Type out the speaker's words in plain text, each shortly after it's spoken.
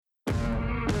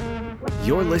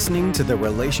You're listening to the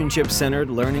Relationship Centered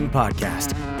Learning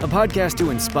Podcast, a podcast to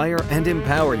inspire and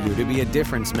empower you to be a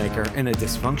difference maker in a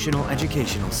dysfunctional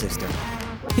educational system.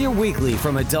 Hear weekly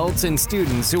from adults and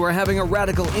students who are having a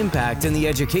radical impact in the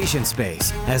education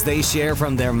space as they share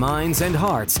from their minds and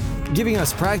hearts, giving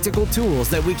us practical tools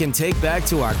that we can take back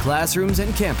to our classrooms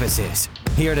and campuses.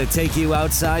 Here to take you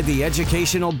outside the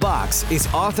educational box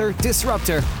is author,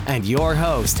 disruptor, and your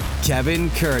host,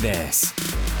 Kevin Curtis.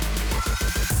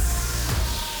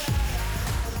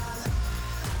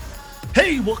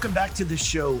 Hey, welcome back to the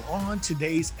show. On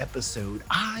today's episode,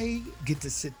 I get to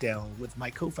sit down with my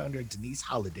co-founder, Denise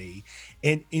Holiday,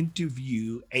 and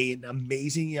interview an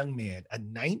amazing young man, a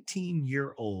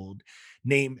 19-year-old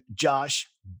named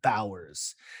Josh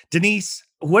Bowers. Denise,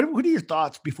 what are your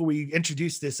thoughts before we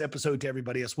introduce this episode to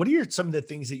everybody else? What are some of the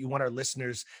things that you want our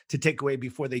listeners to take away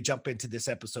before they jump into this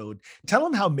episode? Tell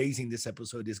them how amazing this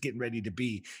episode is getting ready to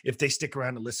be if they stick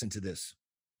around and listen to this.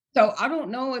 So I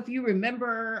don't know if you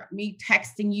remember me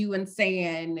texting you and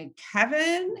saying,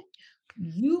 Kevin,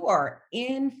 you are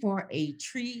in for a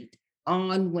treat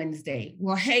on Wednesday.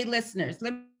 Well, hey, listeners,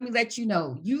 let me let you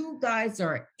know, you guys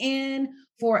are in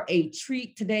for a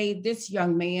treat today. This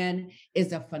young man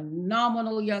is a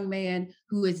phenomenal young man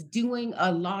who is doing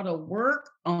a lot of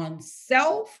work on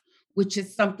self, which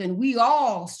is something we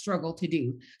all struggle to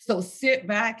do. So sit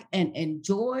back and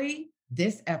enjoy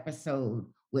this episode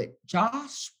with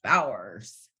Josh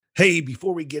Bowers. Hey,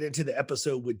 before we get into the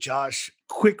episode with Josh,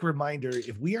 quick reminder,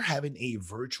 if we are having a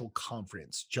virtual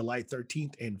conference July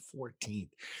 13th and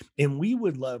 14th, and we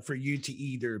would love for you to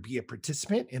either be a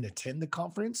participant and attend the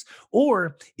conference,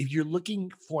 or if you're looking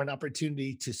for an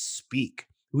opportunity to speak.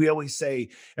 We always say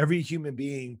every human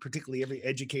being, particularly every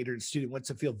educator and student, wants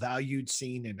to feel valued,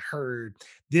 seen, and heard.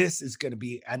 This is going to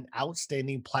be an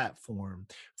outstanding platform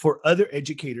for other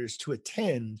educators to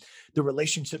attend the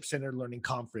Relationship Centered Learning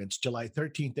Conference, July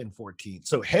 13th and 14th.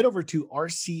 So head over to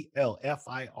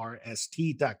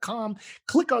rclfirst.com,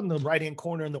 click on the right-hand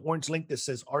corner in the orange link that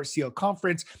says RCL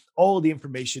Conference. All the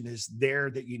information is there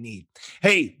that you need.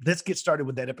 Hey, let's get started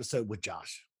with that episode with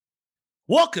Josh.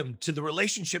 Welcome to the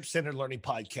Relationship Centered Learning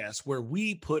Podcast, where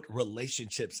we put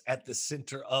relationships at the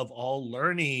center of all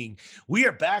learning. We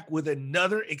are back with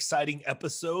another exciting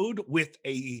episode with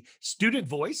a student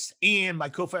voice and my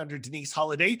co-founder, Denise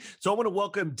Holiday. So I want to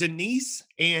welcome Denise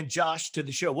and Josh to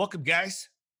the show. Welcome, guys.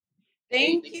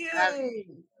 Thank you.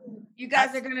 You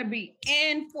guys are going to be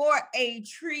in for a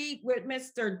treat with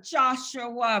Mr.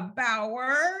 Joshua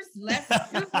Bowers. Let's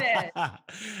do this.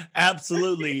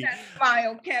 Absolutely. That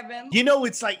smile, Kevin. You know,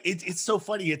 it's like, it's so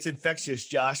funny. It's infectious,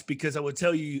 Josh, because I will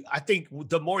tell you, I think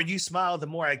the more you smile, the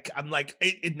more I'm like,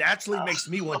 it naturally makes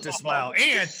me want to smile.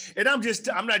 And I'm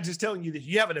not just telling you that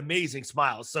you have an amazing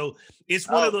smile. So it's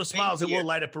one of those smiles that will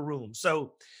light up a room.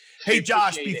 So, hey,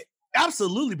 Josh,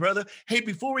 absolutely, brother. Hey,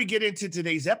 before we get into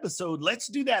today's episode, let's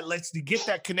do that. Let's get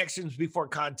that connections before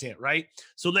content, right?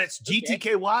 So let's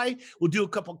GTKY. We'll do a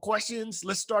couple questions.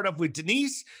 Let's start off with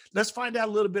Denise. Let's find out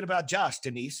a little bit about Josh.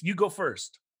 Denise, you go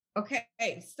first. Okay.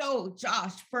 So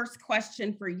Josh, first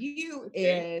question for you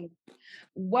is,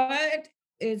 what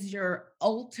is your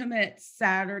ultimate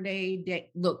Saturday day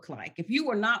look like? If you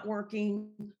were not working,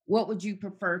 what would you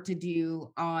prefer to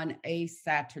do on a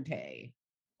Saturday?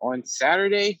 On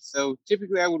Saturday, so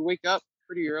typically I would wake up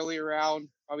pretty early, around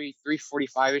probably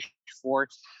 3:45ish, 4.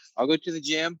 I'll go to the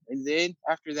gym, and then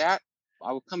after that,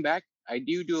 I will come back. I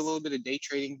do a little bit of day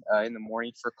trading in the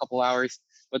morning for a couple hours,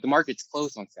 but the market's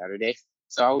closed on Saturday,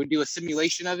 so I would do a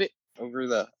simulation of it over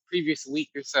the previous week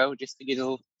or so, just to get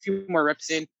a few more reps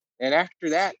in. And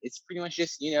after that, it's pretty much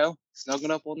just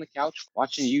snuggling up on the couch,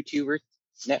 watching YouTube or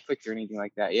Netflix or anything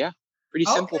like that. Yeah, pretty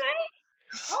simple.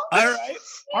 All right.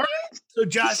 So,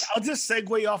 Josh, I'll just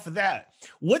segue off of that.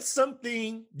 What's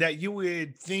something that you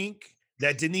would think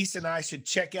that Denise and I should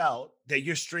check out that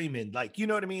you're streaming? Like, you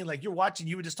know what I mean? Like, you're watching,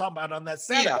 you were just talking about on that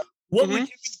Saturday. Yeah. What would you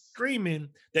be streaming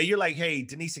that you're like, hey,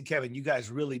 Denise and Kevin, you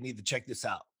guys really need to check this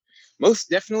out? Most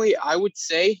definitely, I would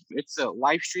say it's a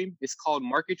live stream. It's called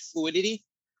Market Fluidity,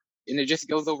 and it just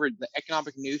goes over the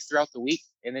economic news throughout the week.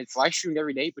 And it's live streamed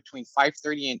every day between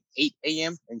 5:30 and 8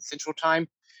 a.m. in Central Time.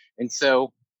 And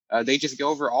so they just go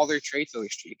over all their trades. So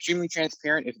it's extremely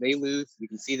transparent. If they lose, you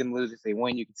can see them lose. If they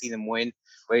win, you can see them win.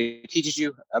 But it teaches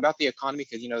you about the economy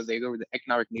because, they go over the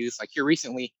economic news. Like here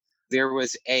recently, there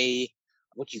was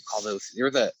what do you call those? There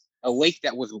was a lake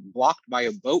that was blocked by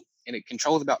a boat, and it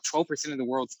controls about 12% of the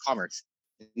world's commerce.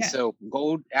 And so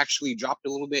gold actually dropped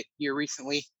a little bit here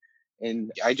recently.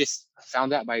 And I just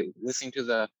found that by listening to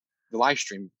the live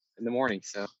stream in the morning.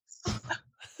 So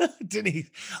Denise,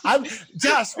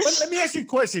 Josh, let me ask you a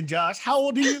question, Josh. How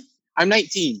old are you? I'm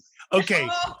 19. Okay.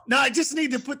 Oh, Now I just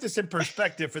need to put this in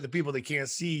perspective for the people that can't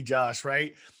see Josh,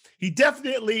 right? He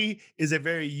definitely is a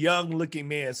very young looking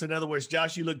man. So in other words,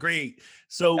 Josh, you look great.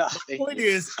 So my Thank point you.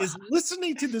 is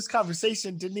listening to this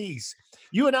conversation, Denise,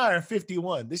 you and I are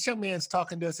 51. This young man's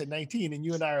talking to us at 19, and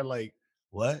you and I are like,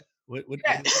 what? yeah.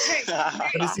 Hey,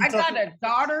 What is he I got talking? a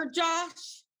daughter,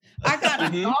 Josh. I got a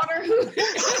Mhm. daughter who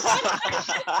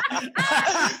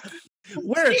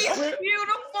Where, she's where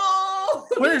beautiful.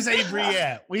 where's Avery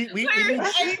at? We need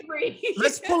Where's Avery?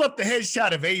 let's pull up the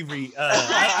headshot of Avery.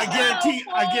 I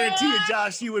guarantee you,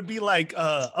 Josh, you would be like, You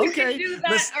can okay, do that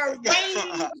let's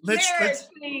arranged let's marriage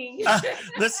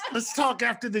let's thing. let's talk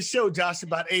after the show, Josh,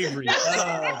 about Avery. Shout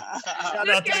out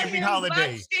Look to at Avery him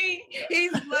Holiday. blushing.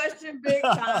 He's blushing big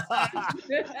time.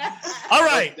 All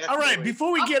Most right. definitely.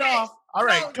 Before we get Okay, off, all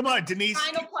right, so come on, Denise.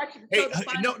 final question. Hey, So the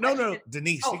final no, question.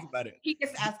 Denise, think Oh, about it. he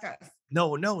just asked us.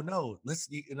 No. Let's.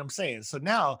 And I'm saying so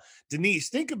now, Denise,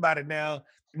 think about it now.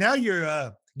 Now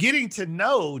you're getting to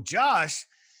know Josh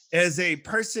as a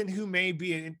person who may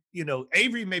be,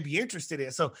 Avery may be interested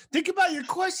in. So think about your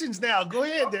questions now. Go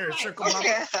ahead there, Okay, Circle Mama.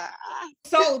 okay.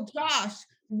 So, Josh,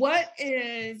 what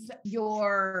is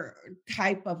your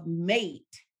type of mate,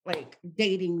 like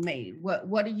dating mate?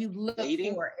 What do you look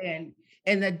Dating? for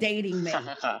in the dating mate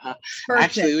Actually,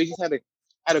 person? we just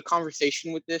had a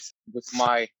conversation with this with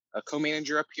my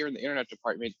co-manager up here in the internet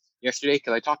department yesterday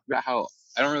because I talked about how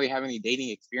I don't really have any dating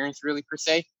experience really per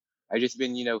se. I just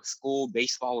been school,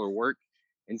 baseball, or work,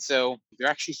 and so they're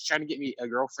actually trying to get me a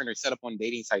girlfriend or set up on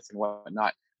dating sites and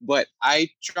whatnot. But I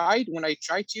tried when I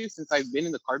tried to since I've been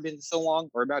in the car business so long,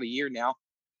 or about a year now.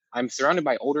 I'm surrounded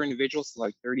by older individuals,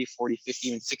 like 30, 40, 50,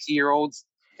 even 60-year-olds.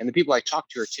 And the people I talk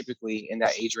to are typically in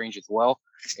that age range as well.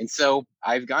 And so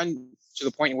I've gotten to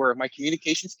the point where my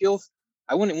communication skills,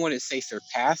 I wouldn't want to say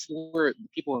surpass where the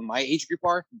people in my age group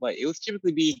are, but it would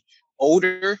typically be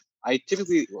older. I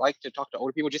typically like to talk to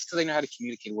older people just because they know how to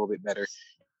communicate a little bit better.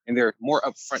 And they're more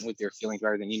upfront with their feelings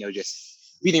rather than,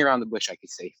 just beating around the bush, I could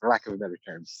say, for lack of a better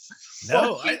term.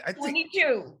 No, She's I think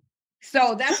 22.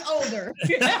 So that's older.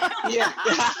 Yeah.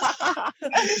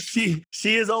 she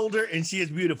is older and she is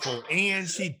beautiful and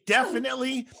she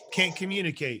definitely can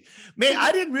communicate. Man,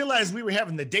 I didn't realize we were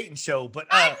having the dating show, but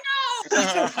I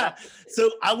know. so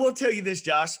I will tell you this,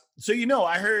 Josh. So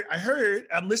I heard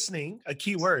I'm listening, a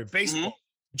key word, baseball.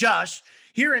 Josh,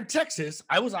 here in Texas,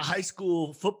 I was a high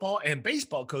school football and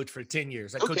baseball coach for 10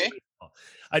 years. I coached Okay. baseball.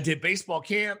 I did baseball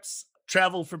camps,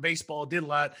 traveled for baseball, did a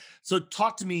lot. So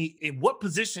talk to me, in what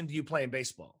position do you play in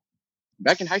baseball?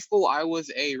 Back in high school, I was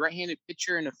a right-handed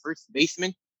pitcher and a first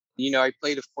baseman. I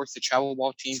played, of course, the travel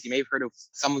ball teams. You may have heard of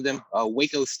some of them.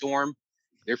 Waco Storm,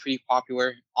 they're pretty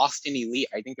popular. Austin Elite,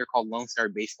 I think they're called Lone Star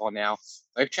Baseball now.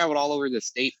 I've traveled all over the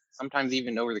state, sometimes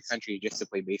even over the country, just to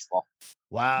play baseball.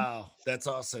 Wow, that's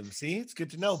awesome. See, it's good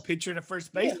to know. Pitcher and a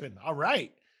first baseman. All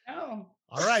right. Oh.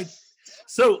 All right.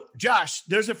 So, Josh,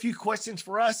 there's a few questions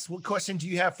for us. What question do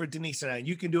you have for Denise and I?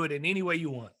 You can do it in any way you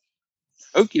want.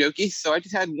 Okie dokie. So I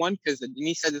just had one because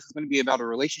Denise said this was going to be about a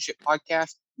relationship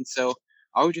podcast. And so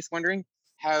I was just wondering,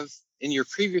 have in your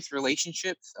previous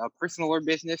relationships, personal or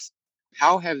business,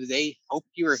 how have they helped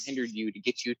you or hindered you to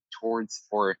get you towards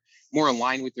or more in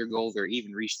line with your goals or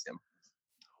even reach them?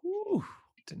 Ooh,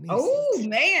 Denise. Oh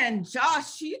man,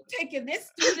 Josh, you taking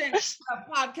this student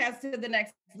podcast to the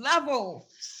next level.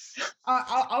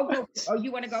 I'll go. Oh,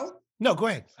 you want to go? No, go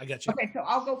ahead. I got you. Okay, so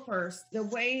I'll go first. The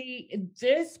way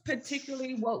this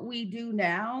particularly what we do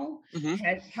now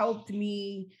has helped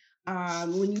me.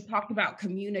 When you talked about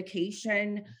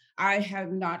communication, I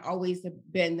have not always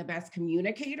been the best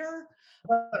communicator,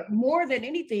 but more than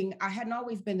anything, I hadn't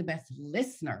always been the best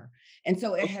listener. And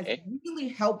so it has really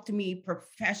helped me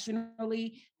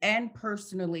professionally and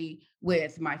personally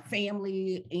with my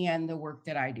family and the work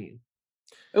that I do.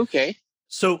 Okay.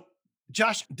 So,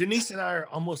 Josh, Denise and I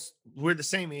we're the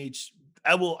same age.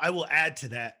 I will add to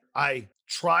that. I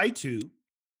try to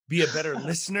be a better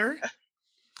listener.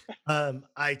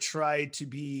 I try to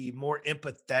be more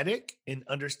empathetic and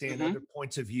understand other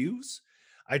points of views.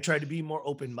 I try to be more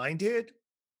open-minded.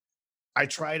 I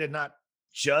try to not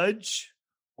judge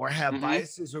or have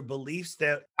biases or beliefs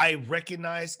that I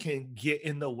recognize can get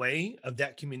in the way of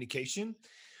that communication.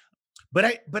 But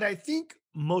I think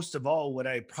most of all, what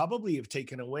I probably have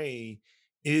taken away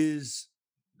is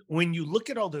when you look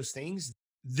at all those things,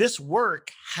 this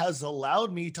work has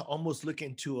allowed me to almost look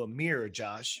into a mirror,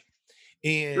 Josh.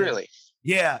 And Really?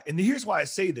 yeah, and here's why I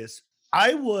say this.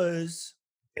 I was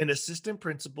an assistant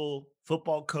principal,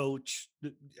 football coach,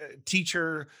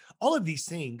 teacher, all of these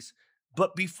things.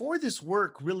 But before this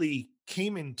work really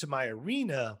came into my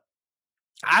arena,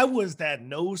 I was that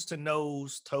nose to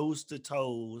nose, toes to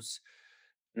toes,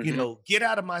 Hmm. get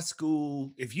out of my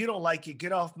school. If you don't like it,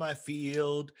 get off my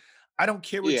field. I don't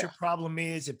care what Yeah. your problem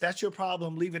is. If that's your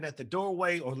problem, leave it at the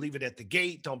doorway or leave it at the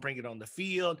gate. Don't bring it on the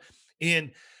field.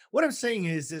 And what I'm saying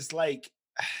is like,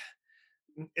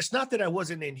 it's not that I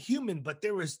wasn't inhuman, but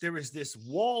there was this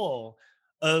wall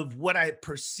of what I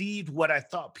perceived, what I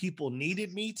thought people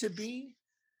needed me to be.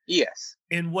 Yes.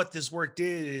 And what this work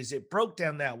did is it broke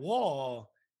down that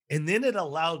wall, and then it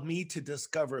allowed me to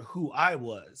discover who I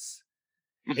was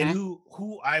and Hmm.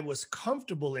 who I was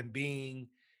comfortable in being,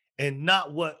 and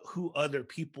not what who other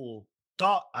people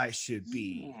thought I should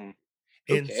be. Mm.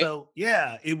 And Okay. so,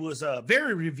 yeah, it was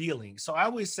very revealing. So I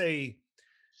always say,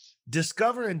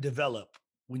 discover and develop.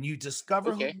 When you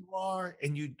discover who Okay. you are,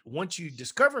 and you once you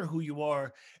discover who you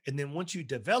are, and then once you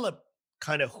develop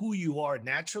kind of who you are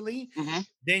naturally, Hmm.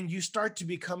 then you start to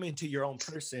become into your own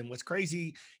person. What's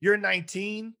crazy, you're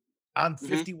 19, I'm Hmm.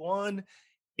 51,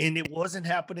 and it wasn't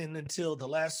happening until the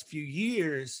last few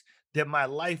years that my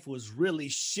life was really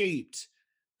shaped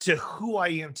to who I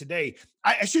am today.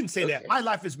 I shouldn't say that. Okay. My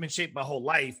life has been shaped my whole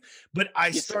life, but I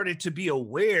Yes, sir. started to be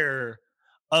aware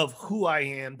of who I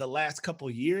am the last couple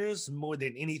years more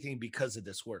than anything because of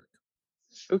this work.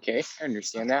 Okay. I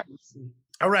understand that.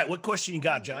 All right, what question you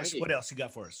got, Josh? Alrighty. What else you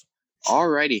got for us?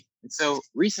 Alrighty. And so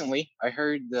recently I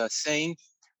heard the saying,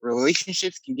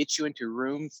 relationships can get you into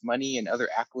rooms money and other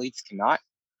accolades cannot.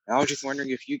 And I was just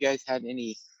wondering if you guys had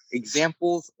any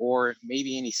examples or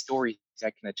maybe any stories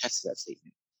that can attest to that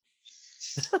statement.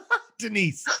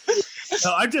 Denise.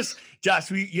 No, I'm just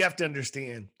Josh. You have to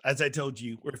understand. As I told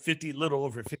you, we're 50, little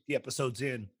over 50 episodes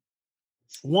in.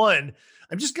 One,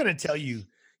 I'm just going to tell you,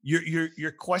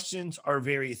 your questions are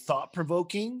very thought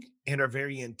provoking and are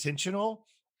very intentional,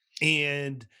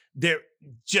 and they're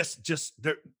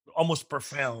they're almost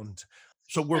profound.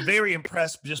 So we're very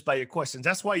impressed just by your questions.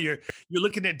 That's why you're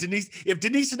looking at Denise. If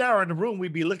Denise and I are in the room,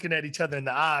 we'd be looking at each other in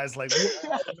the eyes, like, "Whoa,"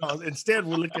 no, instead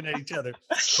we're looking at each other.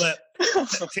 But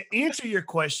to answer your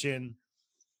question,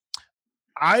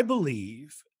 I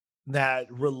believe that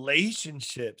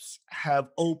relationships have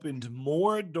opened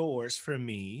more doors for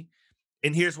me.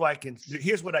 And here's what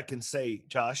I can say,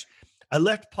 Josh. I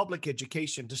left public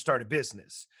education to start a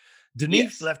business. Denise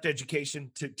Yes. left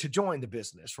education to join the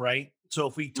business, right? So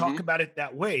if we Hmm. talk about it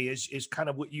that way, is kind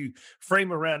of what you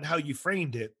frame around how you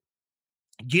framed it,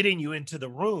 getting you into the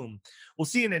room. Well,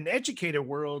 see, in an educator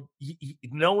world,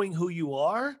 knowing who you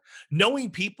are,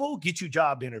 knowing people get you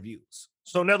job interviews.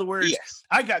 So, in other words, Yes.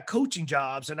 I got coaching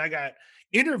jobs and I got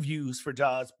interviews for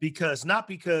jobs because not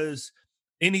because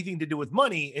anything to do with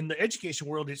money. In the education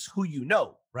world, it's who you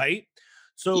know, right?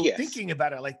 So, Yes. thinking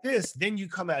about it like this, then you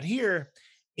come out here,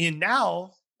 and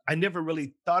now I never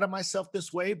really thought of myself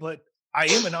this way, but I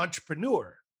am an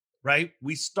entrepreneur, right?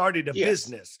 We started a Yes.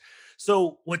 business.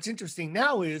 So what's interesting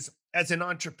now is, as an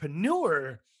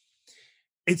entrepreneur,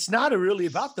 it's not really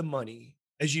about the money,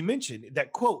 as you mentioned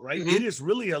that quote, right? Hmm. It is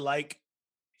really a like,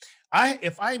 I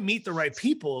if I meet the right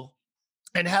people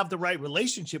and have the right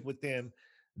relationship with them,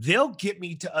 they'll get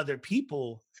me to other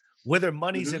people, whether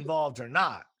money's Hmm. involved or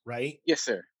not, right? Yes,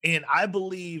 sir. And I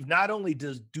believe not only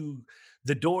do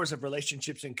the doors of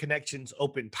relationships and connections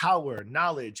open power,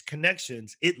 knowledge,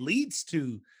 connections, it leads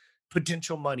to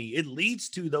potential money. It leads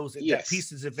to those that Yes.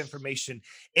 pieces of information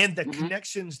and the Hmm.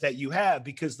 connections that you have.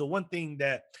 Because the one thing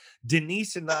that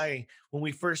Denise and I, when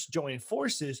we first joined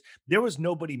forces, there was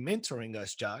nobody mentoring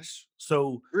us, Josh.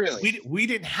 So Really? we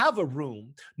didn't have a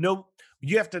room. No,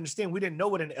 you have to understand, we didn't know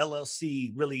what an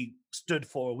LLC really stood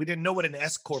for. We didn't know what an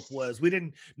S corp was. We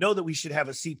didn't know that we should have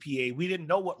a CPA. We didn't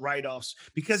know what write-offs,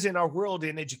 because in our world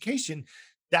in education,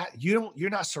 that you're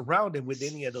not surrounded with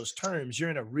any of those terms. You're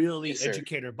in a really Yes, sir.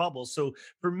 educator bubble. So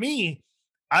for me,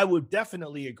 I would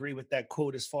definitely agree with that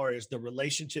quote as far as the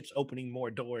relationships opening more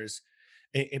doors,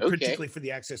 and Okay. particularly for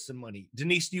the access to money.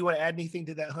 Denise, do you want to add anything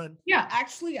to that, hun? Yeah,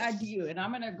 actually, I do. And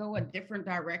I'm going to go a different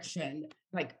direction,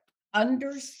 like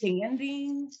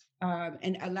understanding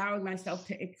and allowing myself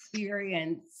to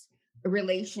experience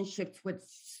relationships with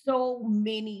so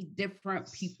many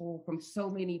different people from so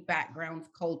many backgrounds,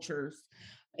 cultures,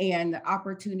 and the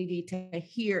opportunity to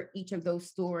hear each of those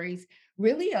stories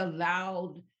really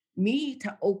allowed me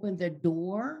to open the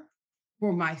door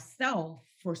for myself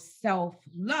for self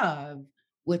love,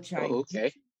 which I Oh,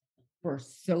 okay. for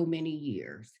so many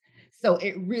years. So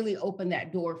it really opened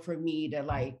that door for me to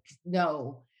like,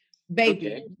 no,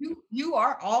 baby, Okay. you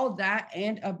are all that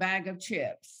and a bag of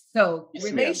chips. So Yes,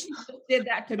 ma'am. relationships did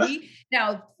that to me.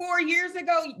 Now, 4 years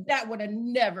ago, that would have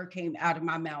never came out of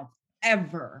my mouth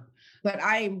ever. But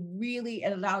I really,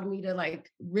 it allowed me to like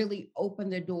really open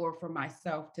the door for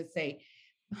myself to say,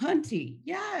 Hunty,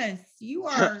 yes, you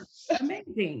are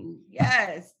amazing.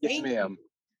 Yes, Yes, thank you. ma'am.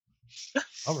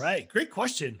 All right, great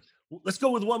question. Let's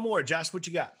go with one more. Josh, what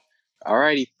you got?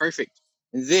 Alrighty, perfect.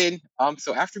 And then,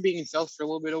 so after being in sales for a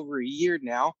little bit over a year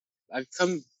now, I've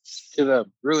come to the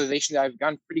realization that I've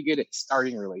gotten pretty good at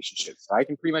starting relationships. So I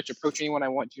can pretty much approach anyone I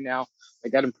want to now.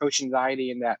 Like that approach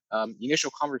anxiety and that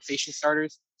initial conversation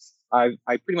starters, I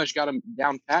pretty much got them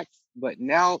down packed. But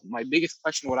now my biggest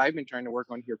question, what I've been trying to work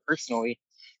on here personally,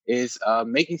 is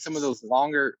making some of those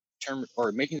longer term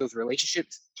or making those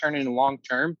relationships turn into long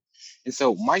term. And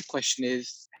so my question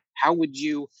is, how would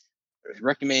you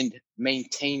recommend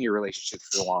maintain your relationships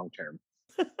for the long term?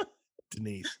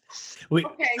 Denise. Wait.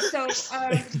 Okay, so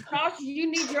Josh, you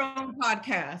need your own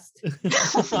podcast.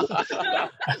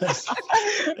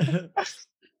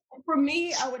 For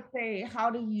me, I would say, how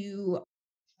do you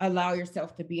allow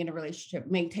yourself to be in a relationship,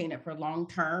 maintain it for long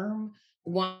term?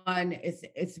 One is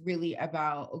it's really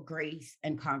about grace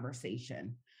and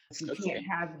conversation. If you can't Okay.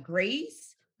 have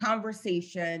grace,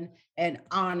 conversation, and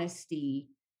honesty,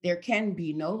 there can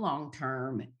be no long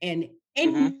term in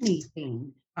Hmm.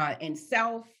 anything, in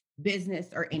self, business,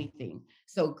 or anything.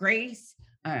 So grace,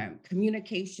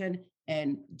 communication,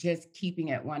 and just keeping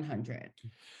it 100.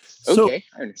 so Okay,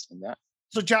 I understand that.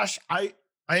 so Josh, I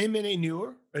am in a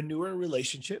newer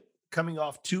relationship coming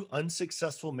off two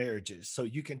unsuccessful marriages. So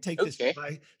you can take this Okay.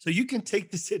 advice. So you can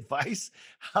take this advice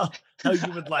how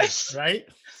you would like, right?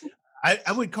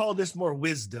 I would call this more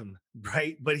wisdom,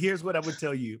 right? But here's what I would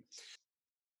tell you.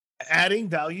 Adding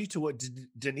value to what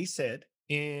Denise said.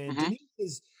 And Hmm. Denise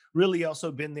has really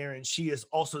also been there and she has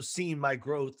also seen my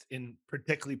growth in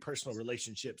particularly personal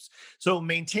relationships. So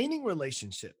maintaining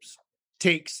relationships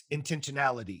takes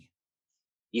intentionality.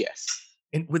 Yes.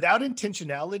 And without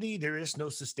intentionality, there is no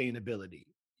sustainability.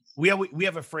 We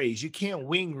have a phrase, you can't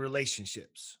wing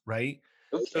relationships, right?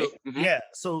 Okay. So Hmm. yeah,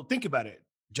 so think about it,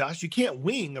 Josh. You can't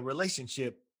wing a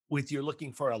relationship with you're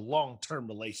looking for a long-term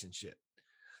relationship.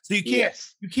 So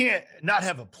Yes. you can't not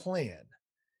have a plan.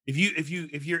 If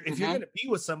you're Hmm. going to be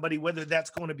with somebody, whether that's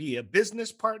going to be a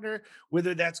business partner,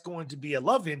 whether that's going to be a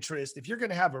love interest, if you're going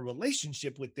to have a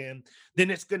relationship with them, then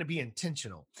it's going to be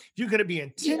intentional. If you're going to be Yeah.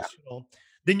 intentional,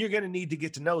 then you're going to need to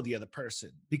get to know the other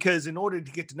person, because in order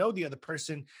to get to know the other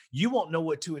person, you won't know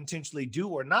what to intentionally do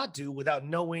or not do without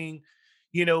knowing,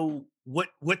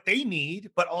 what they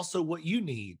need, but also what you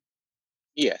need.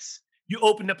 Yes. You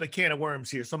opened up a can of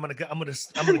worms here, so I'm gonna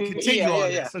Yeah. continue Yeah.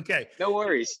 on Yeah. this. Okay. No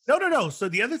worries. No, no, no. So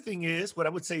the other thing is, what I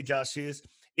would say, Josh, is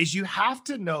you have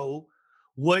to know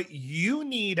what you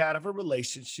need out of a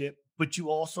relationship, but you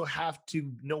also have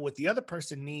to know what the other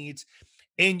person needs.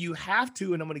 And you have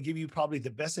to, and I'm going to give you probably the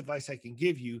best advice I can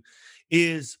give you,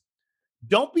 is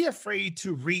don't be afraid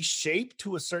to reshape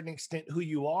to a certain extent who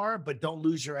you are, but don't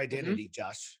lose your Hmm. identity,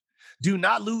 Josh. Do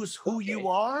not lose who you Okay.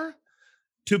 are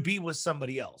to be with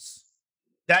somebody else.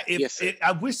 That if Yes, sir. it,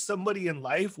 I wish somebody in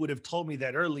life would have told me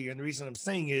that earlier. And the reason I'm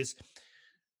saying is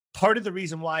part of the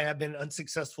reason why I've been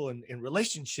unsuccessful in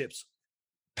relationships.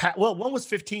 Well, one was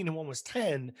 15 and one was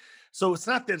 10. So it's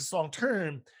not that it's long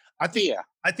term. I think Yeah.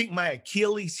 I think my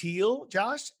Achilles heel,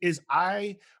 Josh, is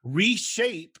I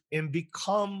reshape and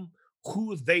become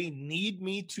who they need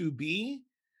me to be,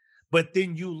 but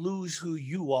then you lose who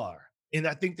you are. And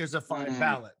I think there's a fine Mm,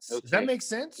 balance. Does that okay. make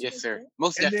sense? Yes, sir.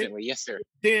 Most And then definitely. Yes, sir.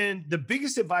 then the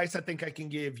biggest advice I think I can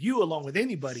give you, along with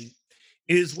anybody,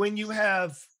 is when you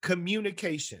have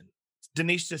communication.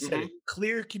 Denise just said Hmm. it,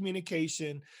 clear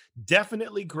communication,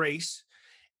 definitely grace,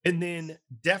 and then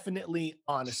definitely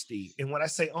honesty. And when I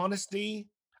say honesty,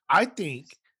 I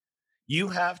think you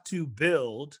have to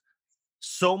build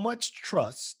so much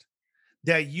trust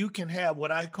that you can have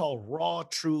what I call raw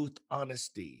truth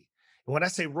honesty. And when I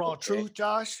say raw Okay. truth,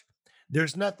 Josh,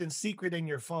 there's nothing secret in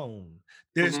your phone.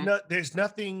 Hmm. There's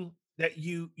nothing that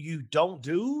you don't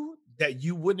do that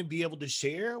you wouldn't be able to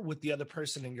share with the other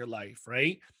person in your life,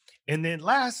 right? And then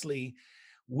lastly,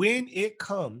 when it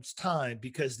comes time,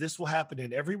 because this will happen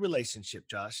in every relationship,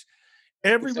 Josh,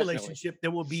 every Most definitely. relationship,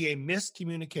 there will be a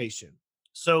miscommunication.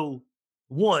 So,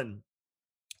 one,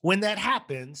 when that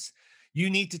happens, you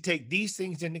need to take these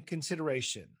things into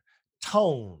consideration: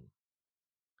 tone,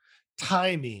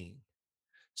 timing,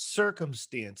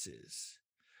 circumstances.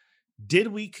 Did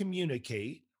we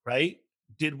communicate, right?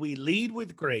 Did we lead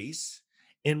with grace?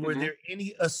 And were Hmm. there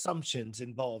any assumptions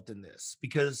involved in this?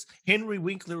 Because Henry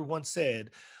Winkler once said,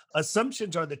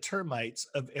 assumptions are the termites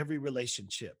of every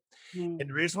relationship. And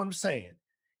Mm. here's what I'm saying: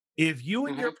 if you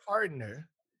and your Hmm. partner,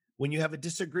 when you have a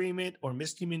disagreement or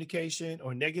miscommunication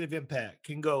or negative impact,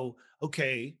 can go,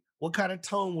 okay, what kind of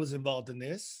tone was involved in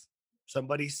this?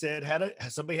 Somebody said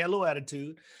somebody had a low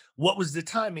attitude. What was the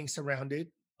timing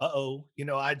surrounded?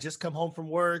 I just come home from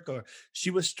work, or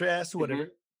she was stressed, Hmm.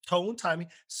 whatever. Tone, timing,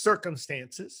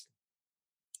 circumstances.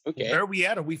 Where Okay. are we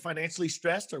at? Are we financially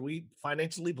stressed? Are we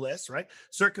financially blessed? Right?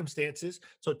 Circumstances.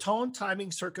 So tone,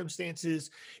 timing,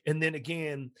 circumstances, and then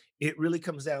again, it really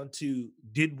comes down to: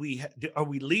 are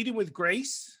we leading with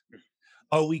grace?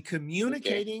 Are we Okay.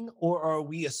 communicating, or are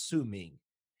we assuming?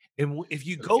 And if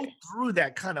you go Okay. through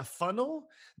that kind of funnel,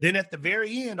 then at the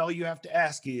very end, all you have to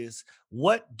ask is,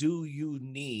 what do you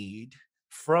need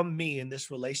from me in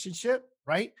this relationship?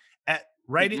 Right at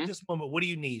Hmm. this moment, what do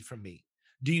you need from me?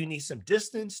 Do you need some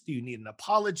distance? Do you need an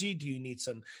apology? Do you need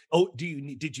some? Oh,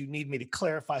 did you need me to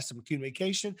clarify some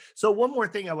communication? So one more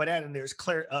thing I would add in there is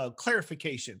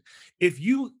clarification. If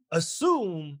you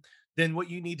assume, then what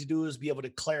you need to do is be able to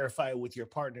clarify with your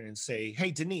partner and say, "Hey,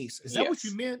 Denise, is that what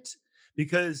you Yes. meant?"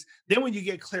 Because then when you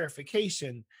get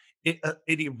clarification, it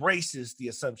erases the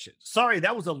assumption. Sorry,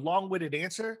 that was a long-winded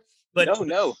answer, but No,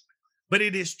 no. but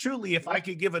it is truly, if Yeah. I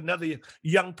could give another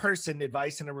young person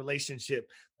advice in a relationship,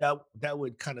 that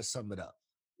would kind of sum it up.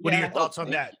 What are your Yeah. Oh, thoughts on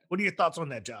thank that? you. What are your thoughts on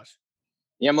that, Josh?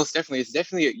 Yeah, most definitely. It's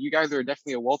definitely you guys are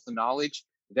definitely a wealth of knowledge.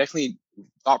 Definitely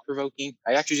thought provoking.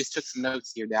 I actually just took some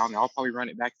notes here down. I'll probably run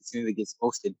it back as soon as it gets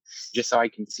posted, just so I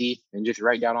can see and just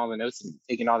write down all the notes and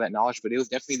taking all that knowledge. But it was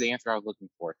definitely the answer I was looking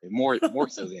for, and more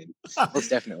so than most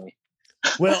definitely.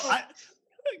 Well, I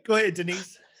go ahead,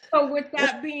 Denise. So with Yep.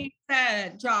 that being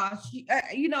said, Josh,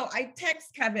 I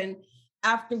text Kevin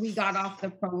after we got off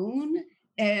the phone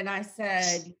and I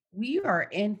said, we are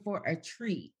in for a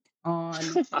treat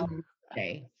on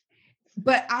Wednesday.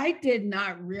 But I did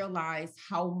not realize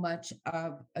how much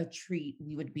of a treat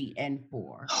we would be in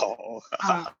for. Oh.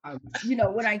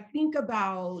 When I think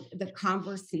about the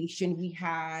conversation we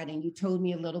had, and you told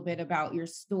me a little bit about your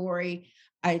story,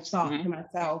 I thought Mhm. to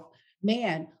myself,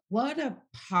 man, what a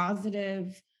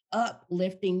positive,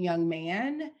 uplifting young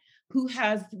man who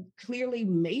has clearly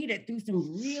made it through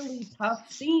some really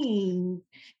tough things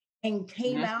and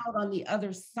came Mhm. out on the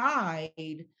other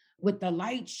side with the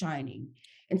light shining.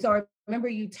 And so I remember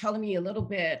you telling me a little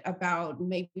bit about,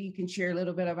 maybe you can share a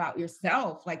little bit about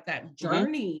yourself, like that Mhm.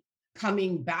 journey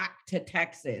coming back to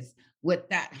Texas with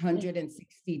that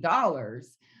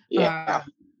 $160. Uh, Yeah.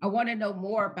 I want to know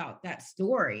more about that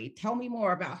story. Tell me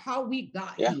more about how we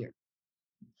got Yeah. here.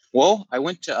 Well, I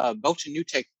went to Belton New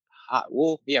Tech.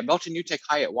 Belton New Tech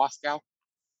High at Wascow,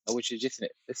 which is just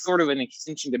it's sort of an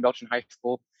extension to Belton High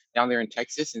School down there in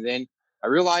Texas. And then I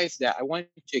realized that I wanted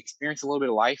to experience a little bit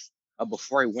of life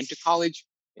before I went to college.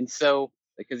 And so,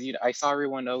 because I saw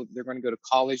everyone know they're going to go to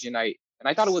college, and I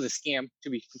thought it was a scam. To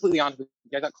be completely honest with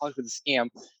you, I thought college was a scam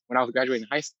when I was graduating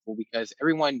high school because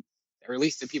everyone, or at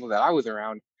least the people that I was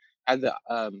around, had the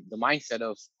mindset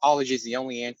of college is the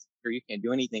only answer. You can't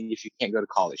do anything if you can't go to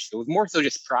college. So it was more so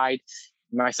just pride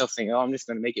in myself saying, "Oh, I'm just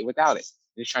going to make it without it."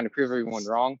 Just trying to prove everyone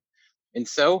wrong. And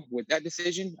so with that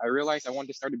decision, I realized I wanted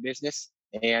to start a business.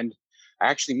 And I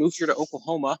actually moved here to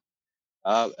Oklahoma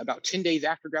about 10 days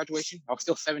after graduation. I was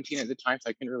still 17 at the time, so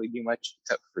I couldn't really do much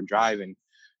except for drive. And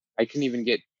I couldn't even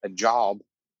get a job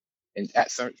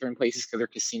at certain places because they're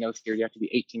casinos here. You have to be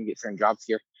 18 to get certain jobs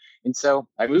here. And so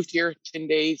I moved here 10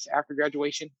 days after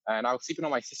graduation, and I was sleeping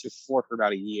on my sister's floor for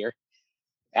about a year.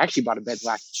 I actually bought a bed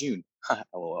last June.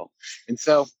 LOL. And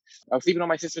so I was sleeping on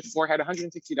my sister's floor, had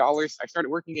 $160. I started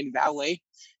working in valet.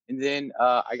 And then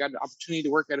I got an opportunity to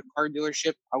work at a car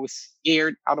dealership. I was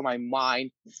scared out of my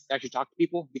mind to actually talk to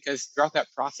people because throughout that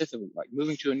process of like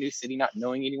moving to a new city, not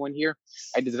knowing anyone here,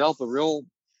 I developed a real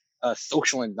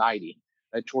social anxiety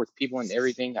towards people and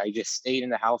everything. I just stayed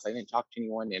in the house. I didn't talk to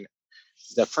anyone. And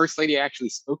the first lady I actually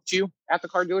spoke to at the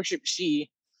car dealership,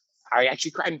 I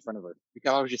actually cried in front of her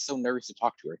because I was just so nervous to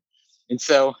talk to her. And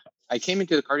so I came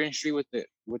into the card industry with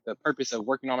the purpose of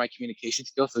working on my communication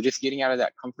skills. So just getting out of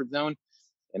that comfort zone.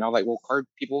 And I was like, well, card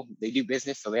people, they do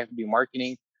business, so they have to do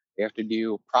marketing, they have to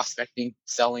do prospecting,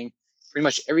 selling, pretty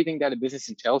much everything that a business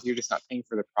entails. You're just not paying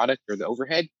for the product or the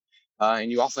overhead. And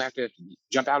you also have to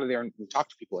jump out of there and talk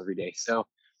to people every day. So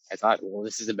I thought, well,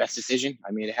 this is the best decision.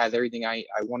 I mean, it has everything I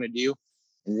want to do.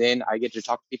 And then I get to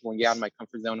talk to people and get out of my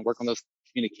comfort zone and work on those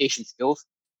communication skills.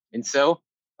 And so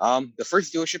the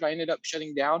first dealership I ended up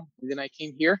shutting down, and then I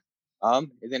came here.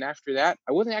 And then after that,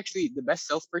 I wasn't actually the best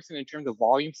salesperson in terms of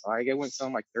volume. So I wouldn't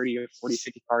selling like 30 or 40,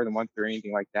 50 cars a month or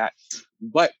anything like that.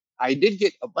 But I did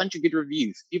get a bunch of good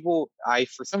reviews. People,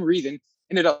 for some reason,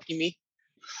 ended up liking me.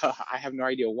 I have no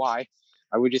idea why.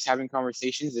 I would just having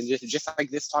conversations and just like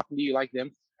this, talking to you like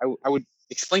them. I would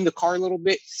explain the car a little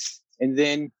bit. And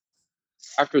then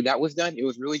after that was done, it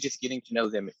was really just getting to know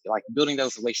them, like building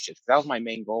those relationships. That was my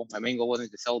main goal. My main goal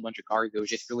wasn't to sell a bunch of cars. It was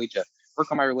just really to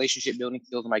work on my relationship building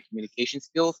skills and my communication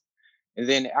skills. And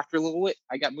then after a little bit,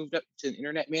 I got moved up to an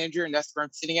internet manager, and that's where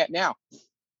I'm sitting at now.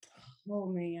 Oh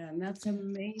man, that's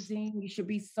amazing. You should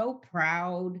be so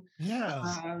proud. Yeah.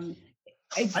 Um,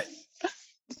 I, I,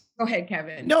 Go ahead,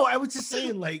 Kevin. no, I was just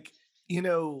saying, like,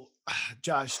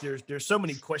 Josh, there's so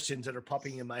many questions that are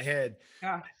popping in my head.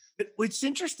 Yeah. But what's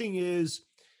interesting is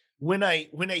when I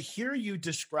hear you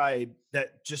describe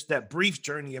that brief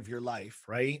journey of your life,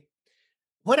 right?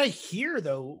 What I hear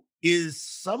though is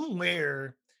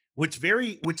somewhere what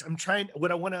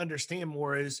I want to understand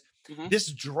more is Hmm.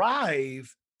 this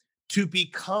drive to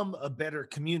become a better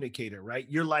communicator, right?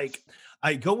 You're like,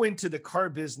 I go into the car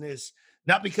business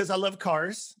not because I love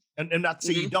cars, and not to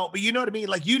say you Hmm. don't, but you know what I mean?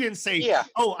 Like you didn't say, Yeah.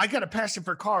 oh, I got a passion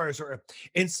for cars,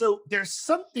 and so there's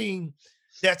something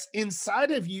that's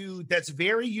inside of you that's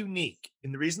very unique.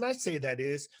 And the reason I say that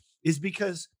is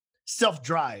because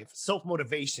self-drive,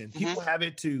 self-motivation. Hmm. People have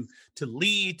it to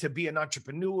lead, to be an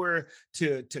entrepreneur,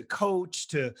 to coach,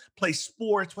 to play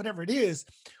sports, whatever it is.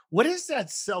 What is that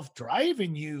self-drive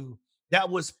in you that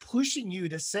was pushing you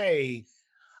to say,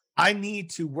 I need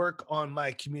to work on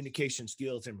my communication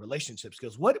skills and relationship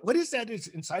skills? What is that is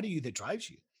inside of you that drives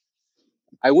you?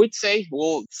 I would say,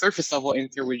 well, surface level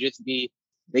answer would just be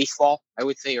baseball, I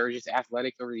would say, or just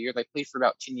athletics over the years. I played for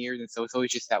about 10 years, and so it's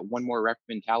always just that one more rep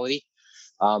mentality.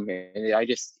 And I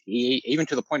just, even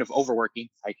to the point of overworking,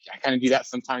 I kind of do that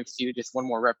sometimes too, just one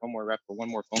more rep, or one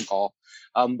more phone call.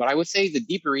 But I would say the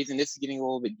deeper reason, this is getting a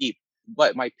little bit deep,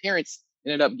 but my parents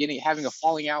ended up having a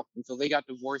falling out. And so they got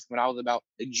divorced when I was about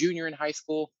a junior in high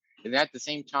school. And at the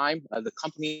same time, the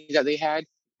company that they had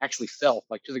actually fell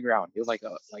like to the ground. It was like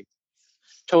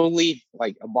totally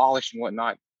like abolished and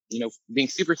whatnot, being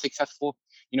super successful,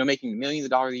 making millions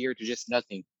of dollars a year to just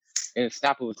nothing in a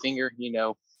snap of a finger,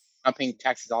 not paying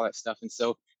taxes, all that stuff. And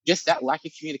so just that lack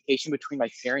of communication between my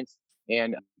parents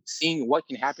and seeing what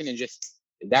can happen in just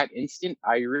that instant,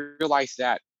 I realized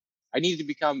that I needed to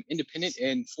become independent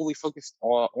and fully focused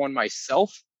on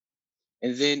myself.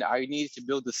 And then I needed to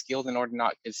build the skills in order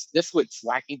not, because this what's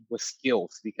lacking was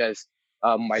skills. Because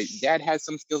my dad had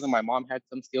some skills and my mom had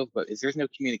some skills, but if there's no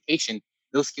communication,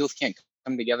 those skills can't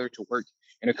come together to work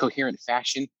in a coherent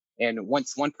fashion. And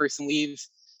once one person leaves,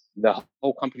 the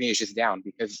whole company is just down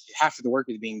because half of the work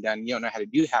is being done. You don't know how to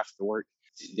do half of the work.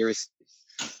 There's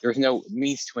there's no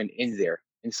means to an end there.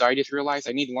 And so I just realized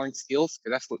I need to learn skills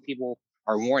because that's what people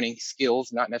are wanting,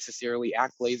 skills, not necessarily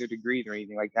accolades or degrees or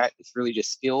anything like that. It's really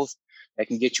just skills that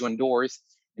can get you indoors.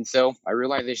 And so I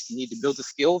realized I just need to build the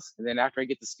skills. And then after I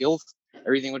get the skills,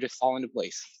 everything will just fall into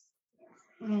place.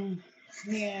 Mm,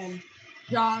 man,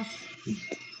 Josh,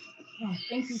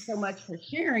 thank you so much for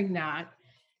sharing that.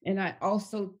 And I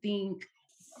also think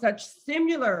such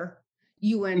similar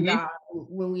you and Hmm. I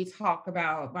when we talk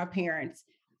about my parents'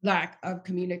 lack of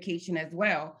communication as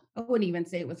well. I wouldn't even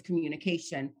say it was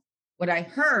communication. What I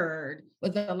heard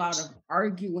was a lot of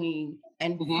arguing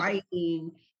and Hmm.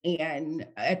 fighting, and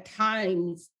at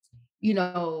times,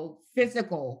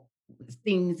 physical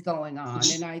things going on.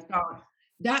 And I thought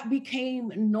that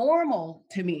became normal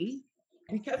to me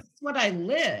because it's what I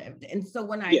lived. And so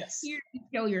when I Yes. hear you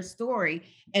tell your story,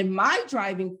 and my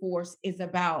driving force is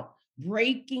about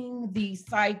breaking the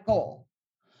cycle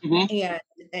Hmm.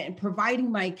 and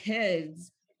providing my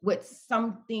kids with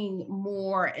something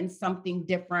more and something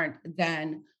different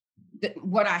than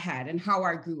what I had and how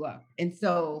I grew up. And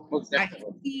so Most I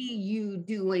definitely. see you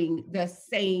doing the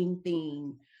same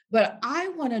thing. But I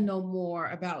want to know more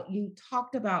about, you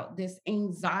talked about this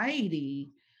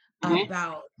anxiety Hmm.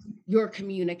 about your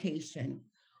communication.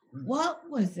 What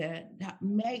was it that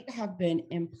may have been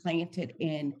implanted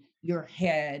in your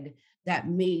head that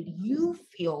made you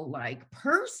feel like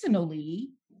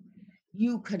personally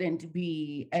you couldn't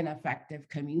be an effective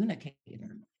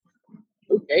communicator?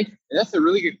 Okay. And that's a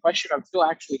really good question. I'm still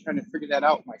actually trying to figure that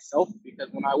out myself because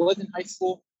when I was in high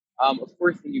school, of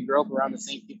course, when you grow up around the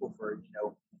same people for,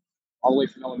 all the way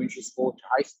from elementary school to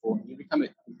high school. You become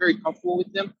very comfortable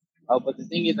with them. But the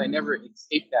thing is, I never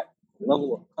escaped that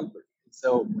level of comfort.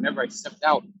 So whenever I stepped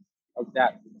out of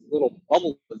that little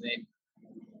bubble within,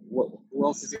 who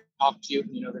else is there to talk to?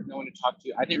 There's no one to talk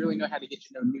to. I didn't really know how to get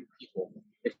to know new people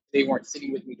if they weren't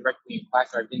sitting with me directly in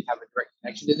class or I didn't have a direct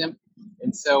connection to them.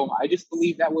 And so I just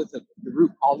believe that was the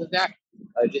root cause of that.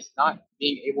 Just not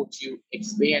being able to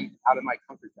expand out of my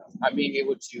comfort zone, not being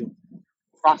able to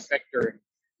prospect or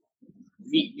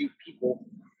meet new people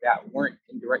that weren't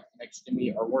in direct connection to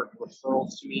me or weren't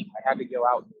referrals to me. I had to go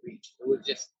out and reach. It was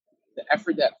just the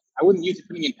effort that I wouldn't use it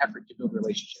putting in effort to build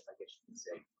relationships, I guess you could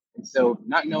say. And so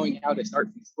not knowing how to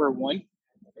start from square one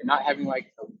and not having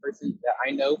like a person that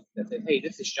I know that says, hey,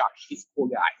 this is Josh, he's a cool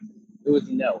guy. it was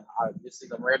no. This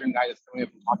is a random guy that's coming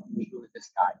up and talking to me. Who is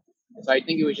this guy? And so I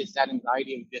think it was just that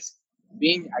anxiety of just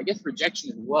being, I guess,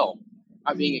 rejection as well,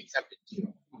 not being accepted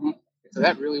too. And so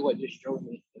that really what just drove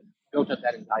me, built up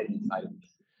that anxiety inside of me.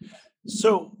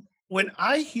 So when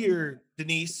I hear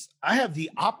Denise, I have the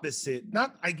opposite,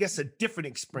 not I guess a different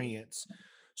experience.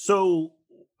 So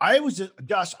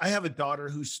Josh, I have a daughter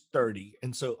who's 30,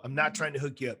 and so I'm not trying to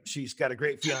hook you up. She's got a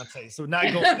great fiance, so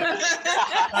not going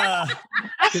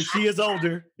because she is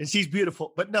older and she's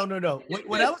beautiful. But no, no, no.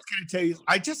 What I was going to tell you,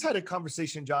 I just had a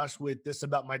conversation, Josh, with this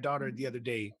about my daughter the other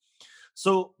day.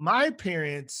 So my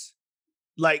parents,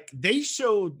 like, they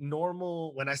showed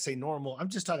normal. When I say normal, I'm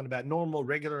just talking about normal,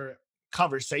 regular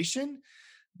conversation.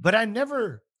 But I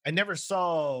never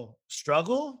saw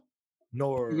struggle,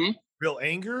 nor hmm real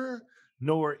anger,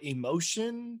 nor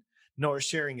emotion, nor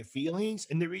sharing of feelings.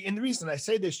 And the reason I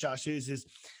say this, Josh, is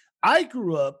I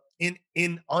grew up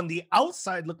in on the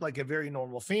outside looked like a very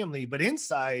normal family, but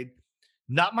inside,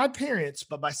 not my parents,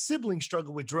 but my siblings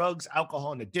struggle with drugs,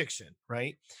 alcohol, and addiction.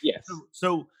 Right. Yes.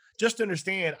 So just to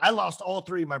understand, I lost all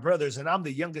three of my brothers, and I'm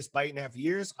the youngest by 8.5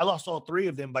 years. I lost all three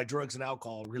of them by drugs and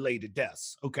alcohol related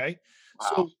deaths. Okay. Wow.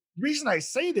 So the reason I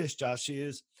say this, Josh,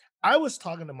 is I was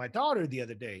talking to my daughter the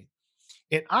other day,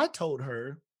 and I told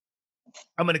her,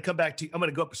 I'm going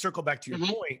to go up, circle back to your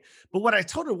hmm point. But what I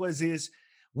told her is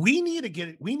we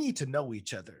need to know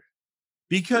each other,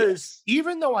 because Yes.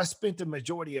 even though I spent the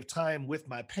majority of time with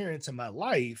my parents in my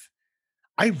life,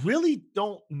 I really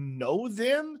don't know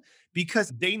them because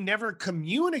they never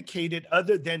communicated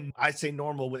other than, I say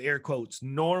normal with air quotes,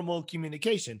 normal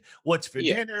communication. What's for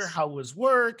dinner? Yes. How was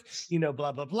work? Blah,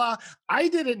 blah, blah. I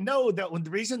didn't know that when the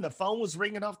reason the phone was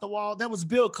ringing off the wall, that was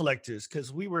bill collectors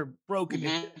because we were broken.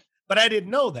 hmm But I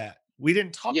didn't know that. We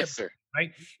didn't talk Yes, about sir. it,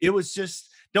 right? It was just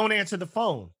don't answer the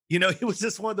phone. It was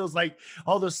just one of those, like,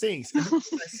 all those things. And the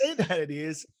reason I say that it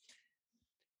is,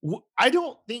 I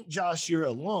don't think, Josh, you're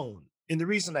alone. And the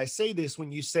reason I say this,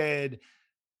 when you said,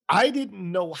 I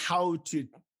didn't know how to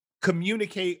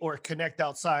communicate or connect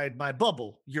outside my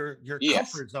bubble, your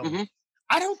Yes. comfort zone.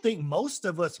 I don't think most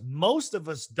of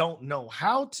us don't know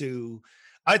how to.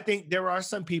 I think there are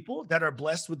some people that are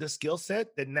blessed with the skill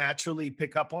set that naturally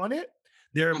pick up on it.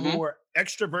 They're hmm more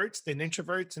extroverts than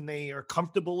introverts, and they are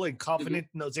comfortable and hmm confident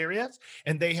in those areas,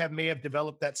 and they may have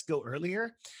developed that skill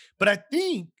earlier. But I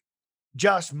think,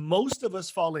 Josh, most of us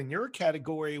fall in your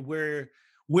category where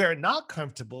we're not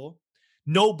comfortable.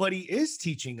 Nobody is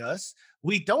teaching us.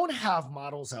 We don't have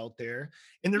models out there.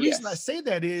 And the reason I Yes. say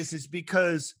that is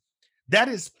because that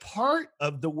is part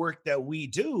of the work that we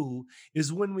do,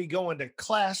 is when we go into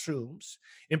classrooms,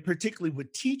 and particularly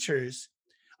with teachers.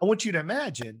 I want you to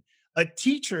imagine a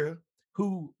teacher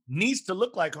who needs to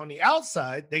look like on the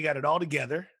outside, they got it all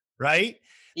together, right?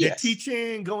 They're Yes.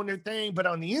 teaching, going their thing, but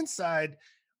on the inside,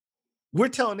 we're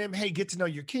telling them, hey, get to know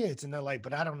your kids. And they're like,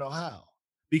 but I don't know how,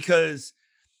 because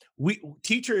we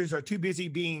teachers are too busy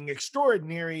being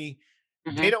extraordinary.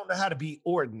 They hmm don't know how to be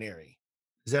ordinary.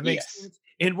 Does that make Yes. sense?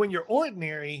 And when you're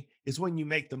ordinary is when you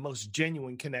make the most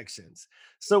genuine connections.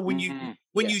 So when you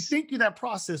Yes. think through that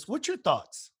process, what's your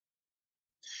thoughts?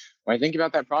 When I think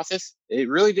about that process, it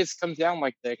really just comes down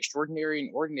like the extraordinary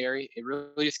and ordinary. It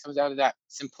really just comes down to that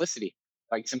simplicity.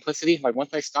 Like simplicity, like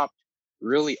once I stopped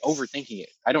really overthinking it,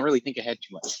 I don't really think ahead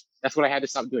too much. That's what I had to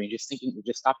stop doing. Just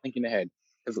stop thinking ahead.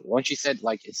 Because once you said,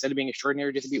 like, instead of being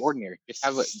extraordinary, just be ordinary. Just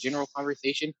have a general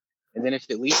conversation. And then if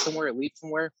it leads somewhere, it leads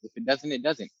somewhere. If it doesn't, it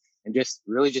doesn't. And just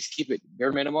really just keep it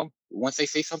bare minimum once they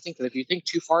say something. Because if you think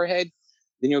too far ahead,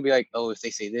 then you'll be like, oh, if they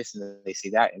say this and then they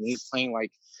say that. And he's playing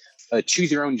like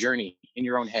choose your own journey in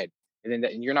your own head, and then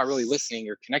and you're not really listening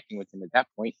or connecting with them at that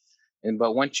point. And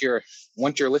but once you're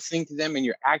listening to them and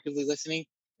you're actively listening,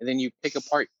 and then you pick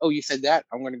apart, oh, you said that,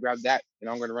 I'm going to grab that and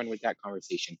I'm going to run with that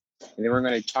conversation, and then we're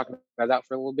going to talk about that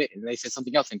for a little bit, and they said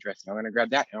something else interesting, I'm going to grab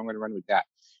that and I'm going to run with that.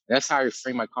 And that's how I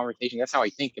frame my conversation. That's how I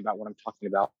think about what I'm talking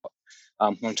about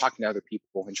when I'm talking to other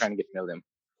people and trying to get to know them.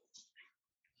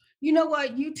 You know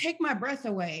what? You take my breath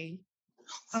away.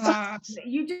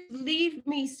 You just leave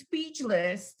me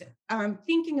speechless.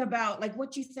 Thinking about like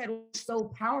what you said was so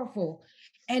powerful,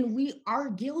 and we are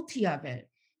guilty of it.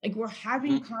 Like we're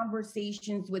having Mhm.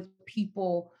 conversations with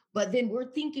people, but then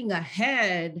we're thinking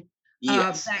ahead of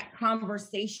Yes. that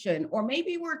conversation, or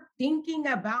maybe we're thinking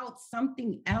about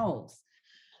something else.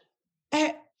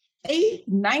 At 8,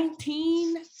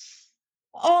 19,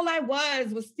 all I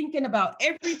was thinking about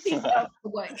everything else,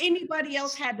 what anybody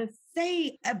else had to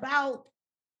say about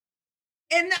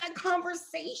in that hmm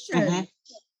conversation,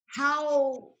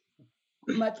 how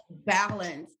much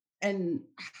balance and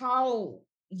how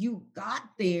you got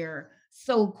there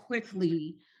so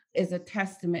quickly. is a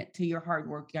testament to your hard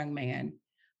work, young man.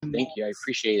 Thank you. I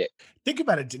appreciate it. Think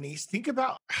about it, Denise. Think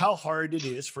about how hard it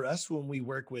is for us when we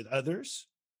work with others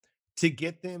to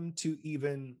get them to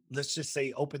even, let's just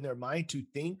say, open their mind to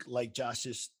think like Josh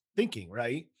is thinking,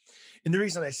 right? And the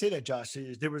reason I say that, Josh,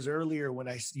 is there was earlier when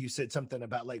you said something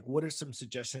about like, what are some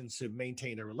suggestions to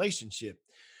maintain a relationship?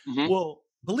 Hmm. Well,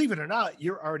 believe it or not,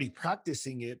 you're already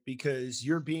practicing it because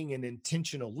you're being an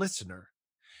intentional listener.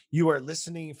 You are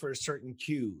listening for certain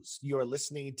cues. You are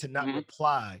listening to not Hmm.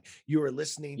 reply. You are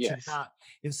listening to Yes. not.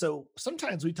 And so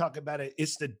sometimes we talk about it.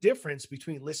 It's the difference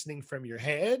between listening from your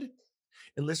head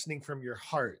and listening from your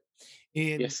heart.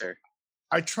 And Yes, sir.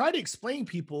 I try to explain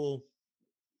people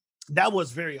that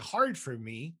was very hard for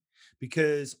me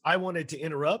because I wanted to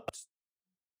interrupt,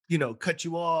 cut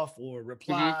you off or Hmm.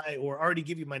 reply or already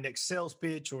give you my next sales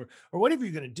pitch or whatever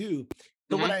you're going to do.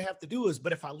 But what Hmm. I have to do is,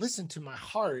 but if I listen to my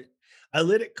heart, I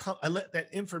let it come, I let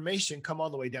that information come all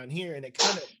the way down here and it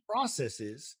kind of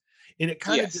processes and it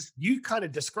kind of Yes. just, you kind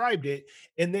of described it.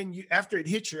 And then after it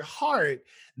hits your heart,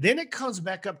 then it comes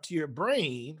back up to your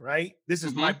brain, right?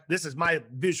 Hmm. This is my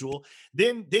visual.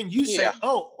 Then you say, Yeah.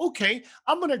 oh, okay,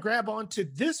 I'm going to grab onto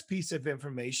this piece of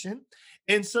information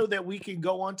and so that we can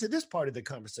go on to this part of the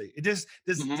conversation.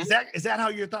 Hmm. Is that how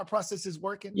your thought process is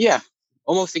working? Yeah.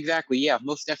 Almost exactly. Yeah,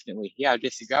 most definitely. Yeah,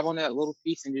 just to grab on that little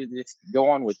piece and just go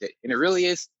on with it. And it really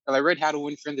is, because I read How to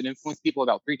Win Friends and Influence People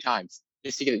about 3 times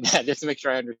just to get it, just to make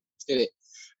sure I understood it.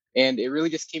 And it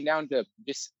really just came down to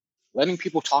just letting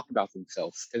people talk about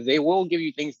themselves, because they will give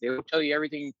you things, they will tell you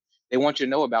everything they want you to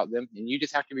know about them, and you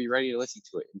just have to be ready to listen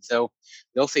to it. And so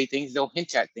they'll say things, they'll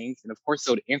hint at things, and of course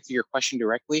they'll answer your question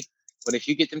directly. But if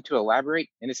you get them to elaborate,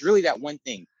 and it's really that one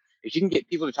thing, if you can get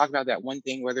people to talk about that one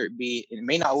thing, whether it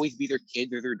may not always be their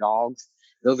kids or their dogs,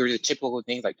 those are the typical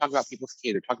things, like talk about people's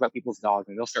kids or talk about people's dogs,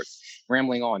 and they'll start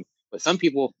rambling on. But some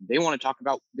people, they want to talk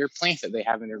about their plants that they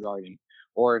have in their garden,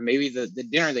 or maybe the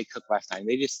dinner they cooked last night.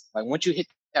 They just, like, once you hit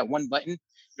that one button,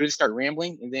 you just start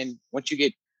rambling. And then once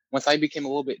I became a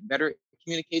little bit better at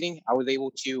communicating, I was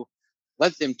able to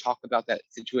let them talk about that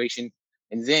situation.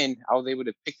 And then I was able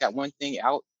to pick that one thing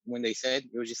out when they said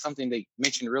it was just something they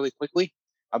mentioned really quickly.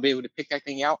 I'll be able to pick that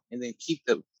thing out and then keep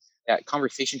that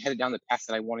conversation headed down the path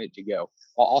that I wanted it to go,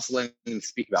 while also letting them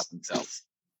speak about themselves.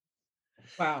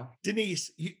 Wow.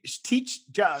 Denise, you teach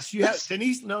Josh. You have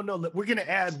Denise. No, we're going to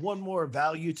add one more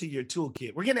value to your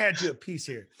toolkit. We're going to add you a piece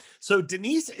here. So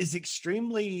Denise is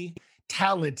extremely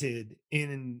talented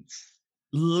in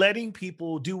letting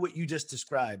people do what you just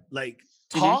described, like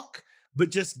Hmm. talk,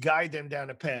 but just guide them down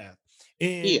a path.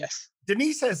 And Yes.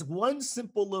 Denise has one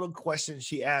simple little question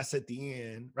she asks at the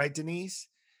end, right, Denise?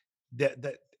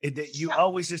 That you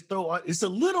always just throw on. It's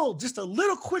just a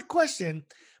little quick question,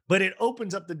 but it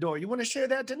opens up the door. You want to share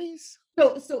that, Denise?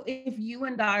 So if you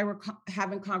and I were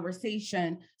having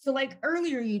conversation, so like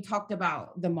earlier you talked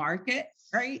about the market,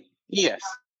 right? Yes.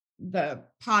 The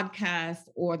podcast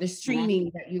or the Hmm.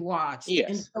 streaming that you watched. And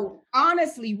Yes. so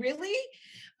honestly, really,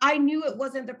 I knew it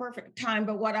wasn't the perfect time,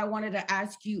 but what I wanted to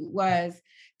ask you was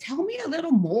tell me a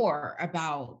little more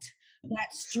about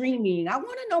that streaming. I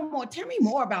want to know more. Tell me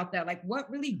more about that. Like what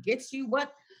really gets you?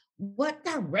 What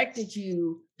directed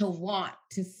you to want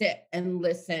to sit and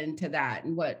listen to that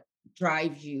and what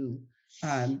drives you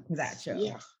to that Yeah.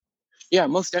 show? Yeah,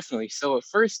 most definitely. So at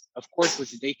first, of course, with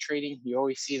the day trading, you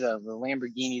always see the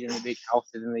Lamborghinis and the big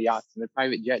houses and the yachts and the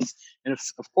private jets. And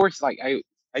of course, like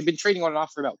I've been trading on and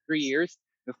off for about 3 years.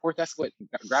 And of course, that's what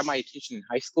grabbed my attention in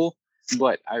high school.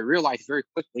 But I realized very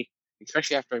quickly,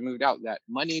 especially after I moved out, that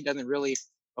money doesn't really.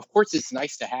 Of course, it's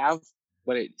nice to have,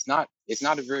 but it's not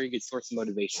a very good source of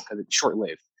motivation because it's short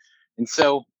lived. And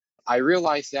so I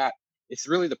realized that it's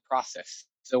really the process.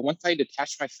 So once I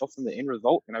detached myself from the end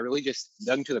result and I really just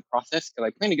dug into the process, because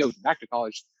I plan to go back to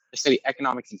college to study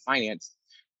economics and finance.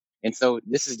 And so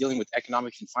this is dealing with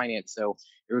economics and finance. So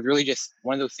it was really just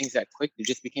one of those things that clicked. It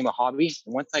just became a hobby.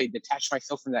 And once I detached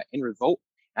myself from that end result,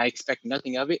 and I expect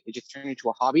nothing of it, it just turned into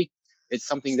a hobby. It's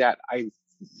something that I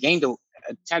gained a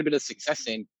tad bit of success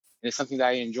in. And it's something that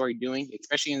I enjoy doing,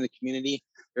 especially in the community.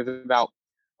 There's about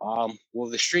well,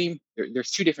 the stream, there's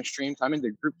 2 different streams. I'm in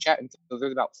the group chat, and so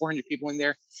there's about 400 people in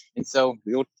there. And so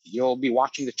you'll be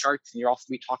watching the charts, and you'll also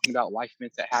be talking about life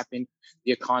events that happen,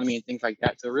 the economy, and things like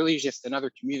that. So really, it's just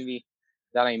another community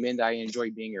that I'm in that I enjoy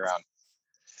being around.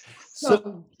 So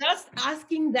So just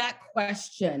asking that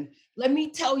question, let me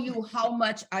tell you how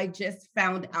much I just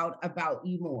found out about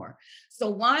you more. So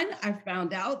one, I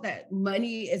found out that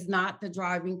money is not the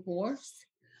driving force.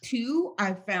 Two,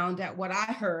 I found out what I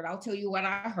heard. I'll tell you what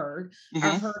I heard. I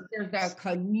Hmm. heard there's a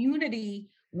community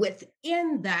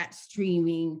within that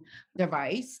streaming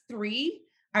device. Three,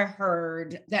 I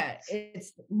heard that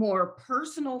it's more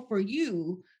personal for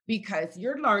you because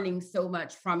you're learning so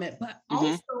much from it. But Hmm.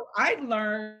 also, I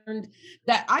learned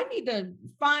that I need to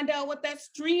find out what that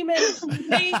streaming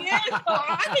thing is so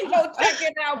I can go check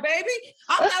it out, baby.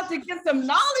 I'm about to get some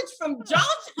knowledge from Josh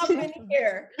up in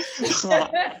here.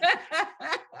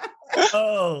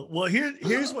 Oh, well,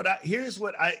 here's what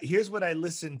I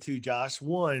listened to, Josh.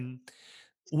 One,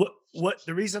 what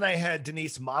the reason I had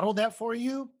Denise model that for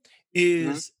you Hmm.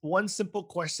 is one simple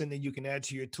question that you can add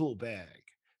to your tool bag.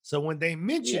 So when they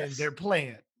mention Yes. their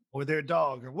plant or their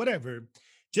dog or whatever,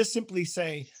 just simply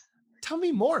say, "Tell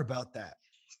me more about that."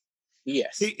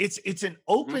 Yes. It's an Hmm.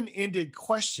 open-ended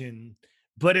question,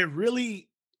 but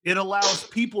it allows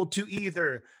people to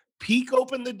either peek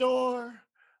open the door,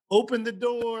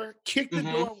 kick the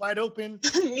Hmm. door wide open.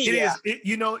 Yeah.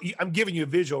 I'm giving you a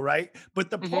visual, right? But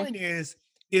the Hmm. point is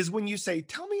when you say,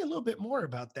 "Tell me a little bit more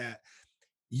about that,"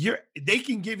 they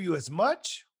can give you as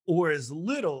much or as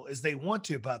little as they want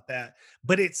to about that,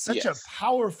 but it's such a Yes.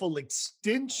 powerful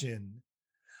extension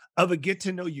of a get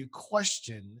to know you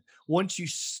question once you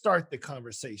start the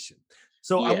conversation.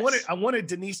 So Yes. I wanted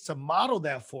Denise to model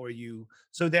that for you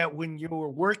so that when you're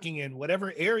working in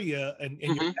whatever area and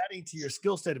you're Hmm. adding to your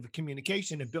skill set of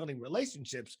communication and building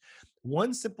relationships,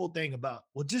 one simple thing about,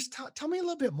 well, just tell me a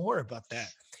little bit more about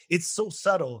that. It's so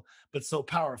subtle, but so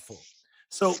powerful.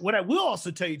 So what I will also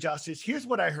tell you, Josh, is here's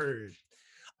what I heard.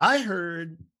 I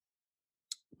heard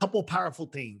couple powerful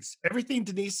things. Everything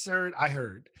Denise heard, I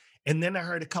heard. And then I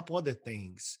heard a couple other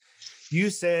things. You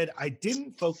said, I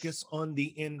didn't focus on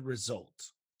the end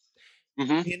result.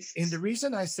 Hmm. And the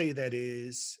reason I say that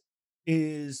is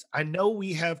I know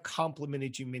we have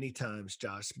complimented you many times,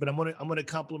 Josh, but I'm gonna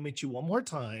compliment you one more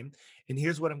time. And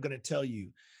here's what I'm gonna tell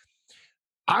you.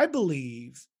 I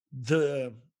believe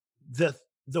the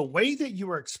the way that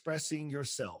you are expressing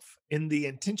yourself and the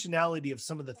intentionality of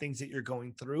some of the things that you're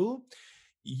going through,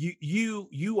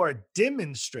 you are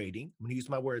demonstrating, I'm going to use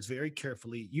my words very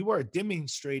carefully, you are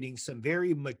demonstrating some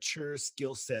very mature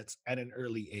skill sets at an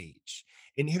early age.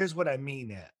 And here's what I mean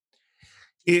that.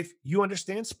 If you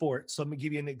understand sports, so let me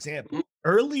give you an Hmm. example.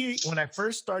 Early, when I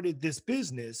first started this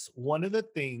business, one of the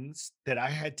things that I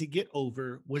had to get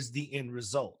over was the end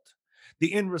result.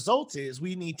 The end result is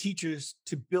we need teachers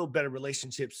to build better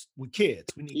relationships with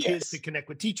kids. We need kids to Yes. connect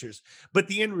with teachers. But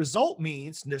the end result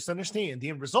means, just understand, the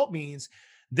end result means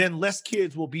then less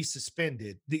kids will be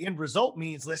suspended. The end result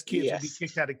means less kids will be Yes.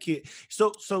 kicked out of kid.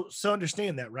 So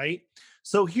understand that, right?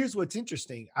 So here's what's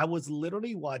interesting. I was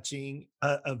literally watching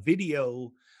a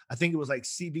video. I think it was like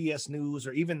CBS News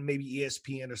or even maybe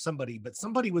ESPN or somebody, but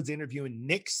somebody was interviewing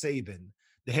Nick Saban,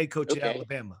 the head coach at Okay.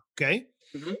 Alabama. Okay.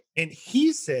 Hmm. And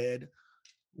he said,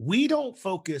 we don't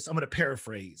focus, I'm going to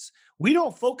paraphrase, we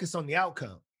don't focus on the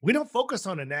outcome. We don't focus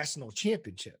on a national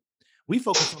championship. We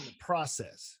focus on the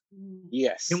process. Mm. And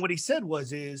Yes. what he said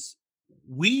is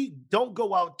we don't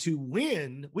go out to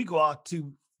win, we go out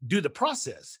to do the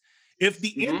process. If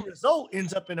the end Hmm. result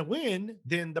ends up in a win,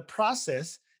 then the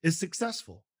process is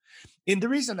successful. And the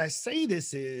reason I say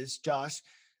this is, Josh,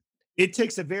 it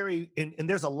takes a very and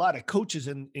there's a lot of coaches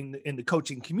in the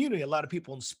coaching community, a lot of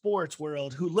people in sports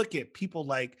world who look at people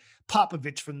like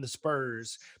Popovich from the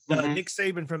Spurs, Hmm. Nick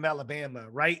Saban from Alabama,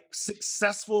 right?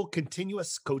 Successful,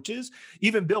 continuous coaches,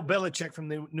 even Bill Belichick from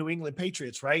the New England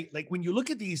Patriots, right? Like when you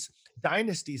look at these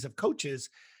dynasties of coaches,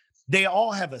 they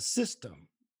all have a system.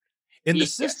 And the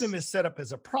system Yes. is set up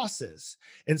as a process.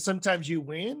 And sometimes you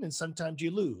win and sometimes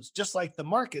you lose. Just like the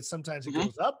market, sometimes it Hmm.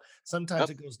 goes up, sometimes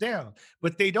Yep. it goes down.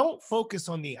 But they don't focus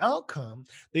on the outcome,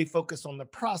 they focus on the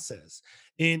process.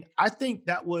 And I think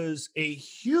that was a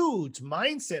huge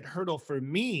mindset hurdle for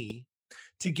me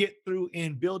to get through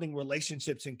in building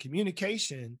relationships and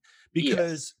communication Yes.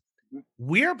 because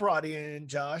we're brought in,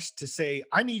 Josh, to say,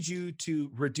 I need you to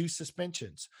reduce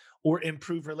suspensions or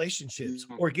improve relationships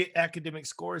Mhm. or get academic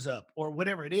scores up or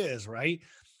whatever it is, right?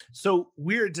 So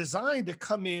we're designed to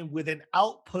come in with an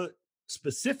output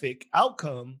specific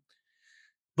outcome.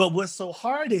 But what's so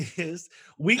hard is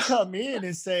we come in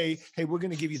and say, hey, we're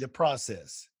going to give you the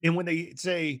process. And when they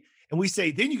say, and we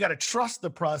say, then you got to trust the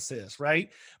process,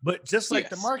 right? But just like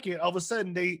the Yes. market, all of a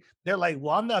sudden they're like,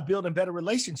 well, I'm not building better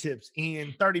relationships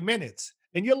in 30 minutes.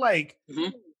 And you're like, Hmm.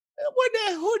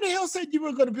 who the hell said you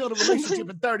were going to build a relationship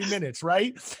in 30 minutes,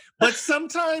 right? But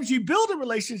sometimes you build a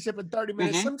relationship in 30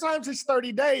 minutes, Hmm. sometimes it's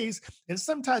 30 days, and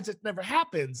sometimes it never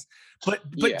happens. But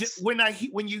Yes.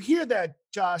 when you hear that,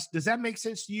 Josh, does that make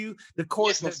sense to you? Yes,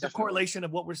 most The definitely. correlation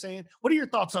of what we're saying? What are your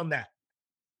thoughts on that?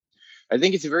 I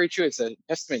think it's very true. It's a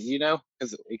testament,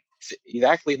 because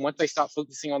exactly once I stopped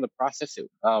focusing on the process,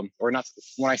 or not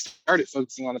when I started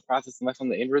focusing on the process and less on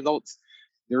the end results,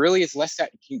 there really is less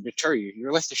that can deter you.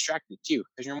 You're less distracted too,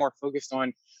 because you're more focused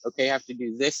on, okay, I have to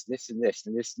do this, this, and this,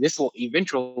 and this will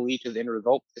eventually lead to the end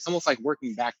result. It's almost like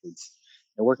working backwards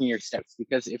and working your steps.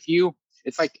 Because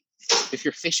it's like if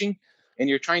you're fishing and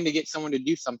you're trying to get someone to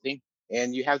do something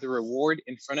and you have the reward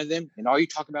in front of them and all you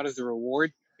talk about is the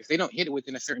reward, if they don't hit it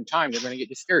within a certain time, they're going to get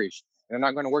discouraged. They're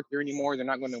not going to work there anymore. They're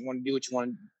not going to want to do what you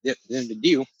want them to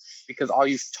do because all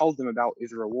you've told them about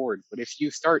is a reward. But if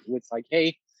you start with like,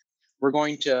 hey, we're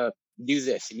going to do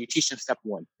this, and you teach them step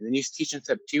 1, and then you teach them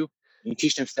step 2, and you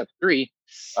teach them step 3,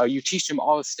 you teach them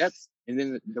all the steps, and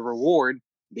then the reward,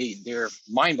 their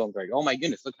mind blown, like, oh my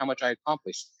goodness, look how much I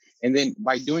accomplished. And then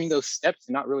by doing those steps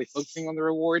and not really focusing on the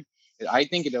reward, I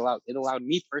think it allowed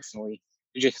me personally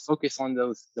to just focus on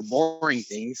the boring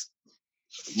things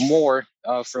more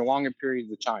for longer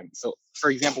periods of time. So, for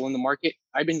example, in the market,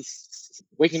 I've been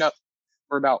waking up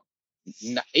for about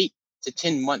 8 to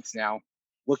 10 months now,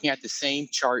 looking at the same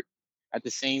chart at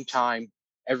the same time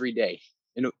every day.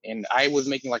 And I was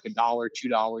making like $1,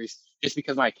 $2 just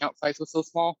because my account size was so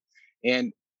small.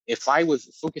 And if I was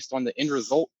focused on the end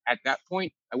result at that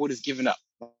point, I would have given up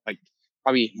like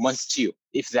probably months 2,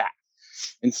 if that.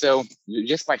 And so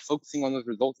just by focusing on those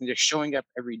results and just showing up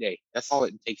every day, that's all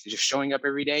it takes, is just showing up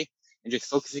every day and just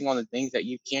focusing on the things that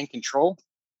you can control.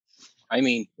 I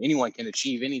mean, anyone can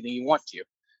achieve anything you want to.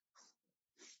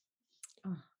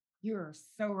 Oh, you're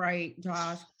so right,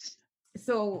 Josh.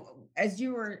 So as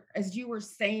you were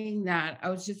saying that, I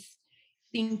was just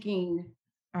thinking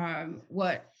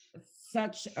what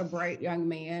such a bright young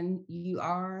man you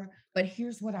are. But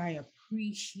here's what I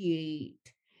appreciate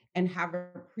and have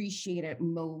appreciated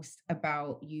most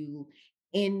about you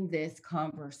in this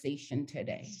conversation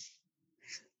today.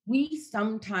 We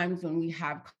sometimes, when we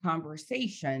have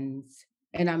conversations,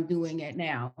 and I'm doing it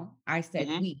now, I said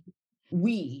Mhm.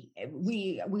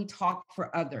 we talk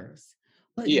for others,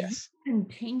 but you Yes.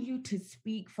 continue to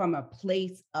speak from a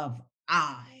place of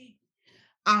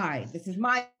this is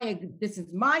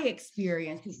my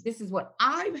experience. This is what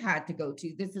I've had to go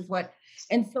to. This is what,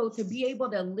 and so to be able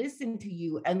to listen to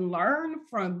you and learn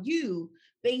from you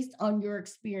based on your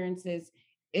experiences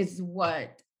is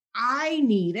what I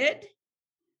needed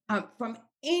from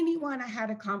anyone I had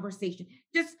a conversation.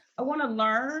 Just, I want to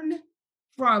learn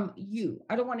from you.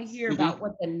 I don't want to hear Mhm. about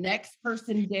what the next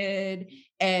person did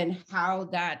and how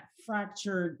that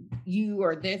fractured you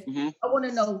or this. Mhm. I want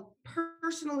to know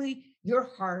personally your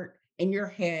heart and your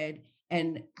head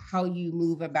and how you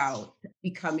move about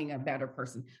becoming a better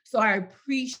person. So I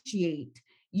appreciate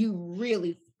you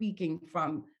really speaking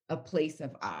from a place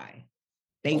of I.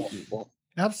 Thank you. Well,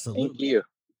 thank Absolutely. you.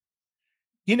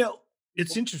 You know,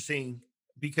 it's interesting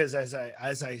because as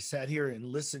I sat here and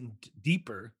listened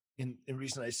deeper, and the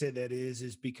reason I say that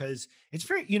is because it's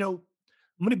very, I'm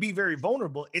going to be very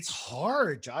vulnerable. It's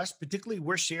hard, Josh, particularly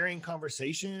we're sharing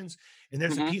conversations, and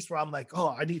there's a Mhm. piece where I'm like, oh,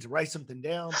 I need to write something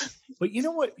down. But you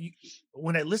know what?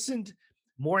 When I listened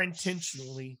more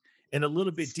intentionally and a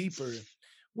little bit deeper,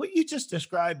 what you just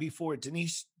described before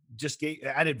Denise just gave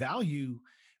added value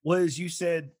was you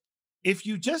said, if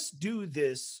you just do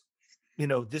this,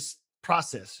 this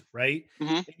process, right?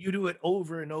 Mhm. And you do it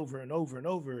over and over and over and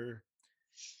over.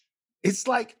 It's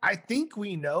like, I think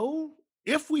we know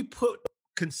if we put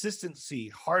consistency,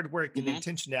 hard work, and Mhm.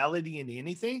 intentionality into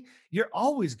anything, you're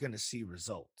always going to see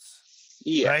results,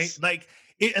 right? Yes. Like,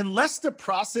 unless the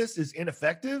process is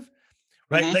ineffective,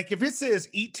 right? Mhm. Like, if it says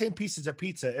eat 10 pieces of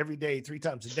pizza every day, 3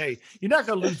 times a day, you're not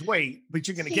going to lose weight, but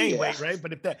you're going to gain Yeah. weight, right?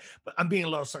 But I'm being a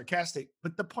little sarcastic.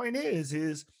 But the point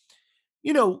is,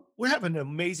 we're having an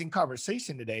amazing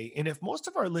conversation today. And if most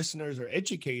of our listeners are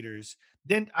educators,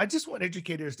 then I just want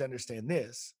educators to understand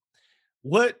this.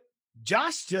 What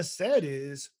Josh just said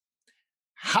is,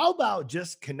 how about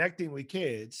just connecting with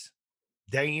kids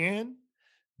day in,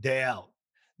 day out,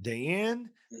 day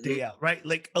in, Mhm. day out, right?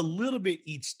 Like a little bit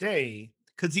each day.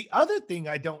 Because the other thing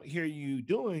I don't hear you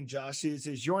doing, Josh,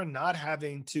 is you're not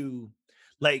having to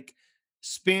like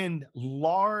spend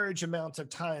large amounts of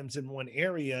times in one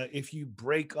area if you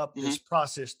break up Mhm. this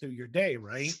process through your day,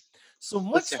 right? So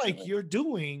Most much like definitely. you're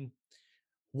doing,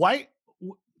 why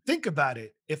think about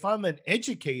it. If I'm an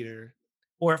educator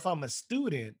or if I'm a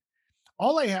student,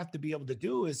 all I have to be able to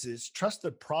do is trust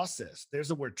the process. There's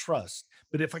the word trust.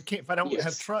 But if I don't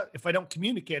have Yes. trust, if I don't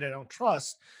communicate, I don't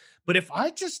trust. But if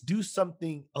I just do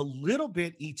something a little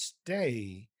bit each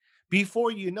day,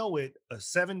 before you know it,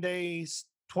 7 days,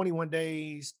 21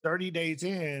 days, 30 days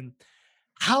in,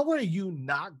 how are you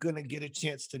not going to get a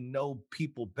chance to know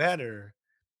people better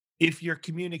if you're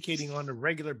communicating on a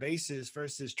regular basis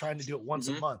versus trying to do it once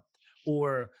a Mhm. month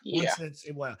or Yeah. once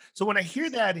in a while? So when I hear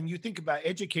that and you think about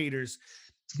educators,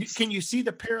 Can you see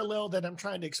the parallel that I'm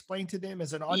trying to explain to them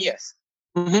as an audience? Yes.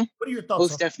 Hmm. What are your thoughts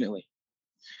Most on? definitely.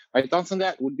 My thoughts on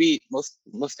that would be most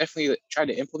definitely try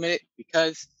to implement it,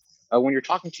 because when you're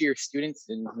talking to your students,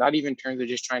 and not even in terms of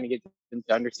just trying to get them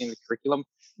to understand the curriculum,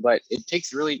 but it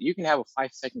takes really, you can have a 5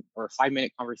 second or a 5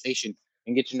 minute conversation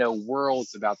and get to know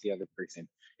worlds about the other person.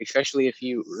 Especially if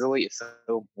you really,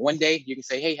 so one day you can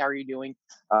say, hey, how are you doing?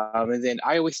 And then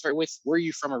I always start with, where are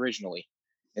you from originally?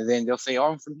 And then they'll say,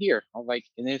 oh, I'm from here. I'm like,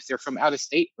 and then if they're from out of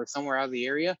state or somewhere out of the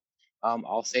area,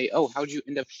 I'll say, oh, how'd you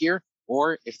end up here?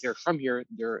 Or if they're from here,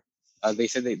 they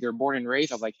said they're born and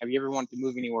raised. I'm like, have you ever wanted to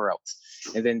move anywhere else?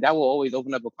 And then that will always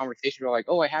open up a conversation where like,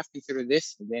 oh, I have considered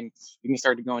this. And then you can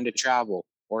start to go into travel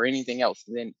or anything else.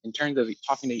 And then in terms of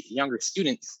talking to younger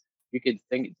students, you could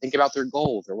think about their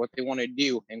goals or what they want to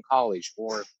do in college,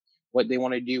 or what they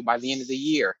want to do by the end of the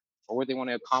year, or what they want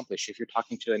to accomplish. If you're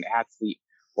talking to an athlete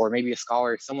or maybe a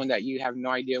scholar, someone that you have no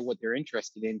idea what they're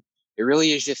interested in, it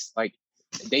really is just like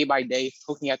day by day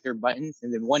poking at their buttons.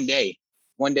 And then one day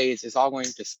it's all going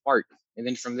to spark. And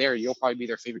then from there, you'll probably be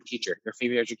their favorite teacher, their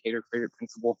favorite educator, favorite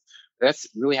principal. That's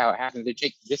really how it happens.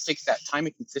 Just takes that time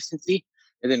and consistency.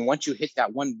 And then once you hit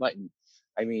that one button,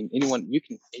 I mean, you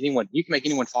can make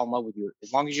anyone fall in love with you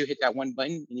as long as you hit that one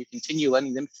button and you continue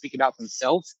letting them speak about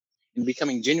themselves and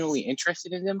becoming genuinely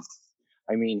interested in them.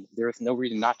 I mean, there is no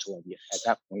reason not to love you at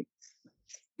that point.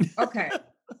 Okay.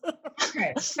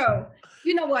 Okay. So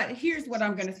you know what? Here's what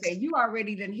I'm gonna say. You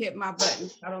already didn't hit my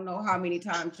button. I don't know how many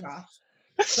times, Josh.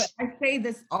 But I say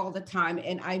this all the time,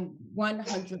 and I'm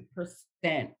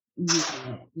 100%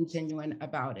 genuine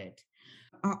about it.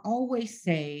 I always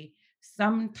say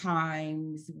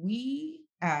sometimes we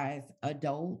as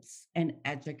adults and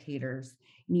educators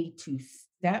need to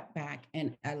step back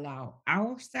and allow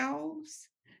ourselves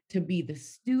to be the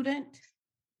student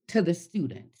to the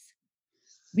students,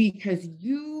 because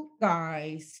you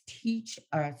guys teach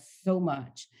us so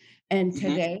much. And Hmm.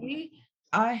 today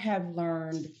I have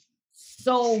learned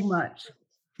so much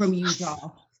from you,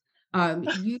 Josh.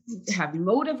 You have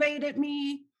motivated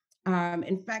me.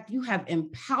 In fact, you have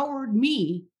empowered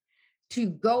me to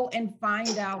go and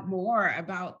find out more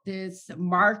about this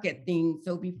market thing.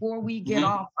 So before we get Hmm.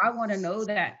 off, I want to know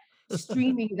that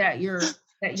streaming that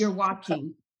you're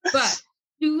watching. But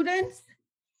students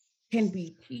can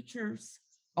be teachers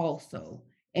also.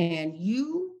 And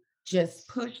you just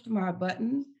pushed my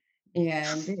button,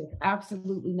 and there's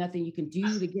absolutely nothing you can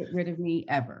do to get rid of me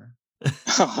ever.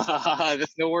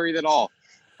 That's no worries at all.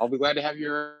 I'll be glad to have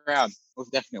you around.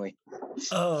 Most definitely.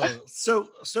 So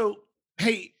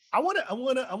hey, I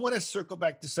want to circle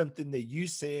back to something that you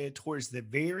said towards the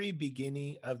very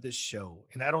beginning of the show.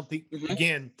 And I don't think, Hmm.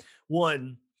 again,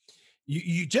 one,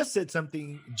 you just said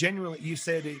something genuinely. You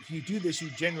said if you do this, you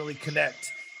generally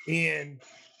connect. And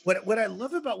what I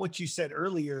love about what you said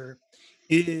earlier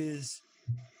is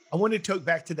I want to talk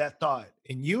back to that thought.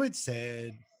 And you had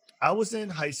said, I was in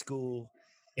high school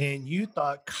and you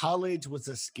thought college was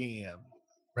a scam,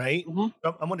 right? Hmm.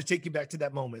 I'm going to take you back to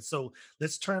that moment. So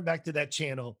let's turn back to that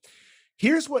channel.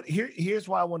 Here's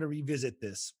why I want to revisit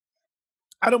this.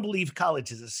 I don't believe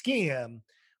college is a scam.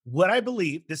 What I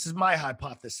believe, this is my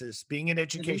hypothesis, being in Hmm.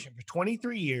 education for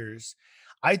 23 years,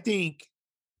 I think,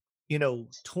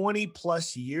 20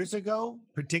 plus years ago,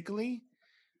 particularly,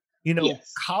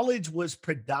 Yes. college was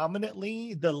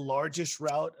predominantly the largest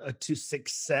route to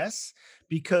success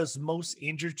because most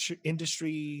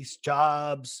industries,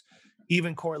 jobs,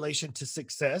 even correlation to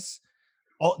success,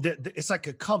 it's like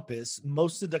a compass.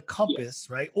 Most of the Yes. compass,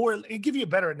 right? Or give you a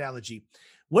better analogy.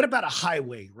 What about a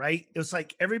highway, right? It's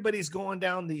like everybody's going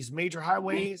down these major Hmm.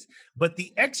 highways, but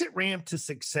the exit ramp to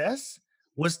success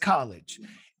was college.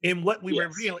 And Yes.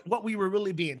 what we were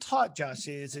really being taught, Josh,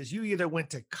 is you either went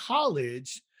to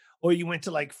college or you went to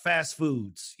like fast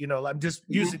foods. I'm just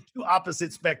Hmm. using two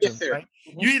opposite Yes, spectrums, sir. right?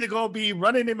 Hmm. You're either gonna be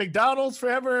running in McDonald's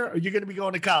forever or you're gonna be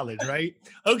going to college, right?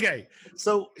 Okay.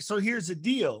 So here's the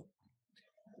deal.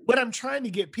 What I'm trying to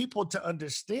get people to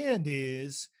understand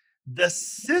is the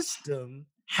system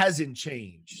hasn't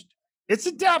changed. It's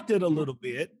adapted a Hmm. little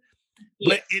bit,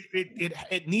 but Yes.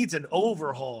 it needs an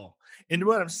overhaul. And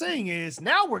what I'm saying is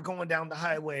now we're going down the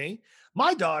highway.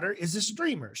 My daughter is a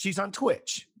streamer. She's on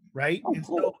Twitch, right? Oh, And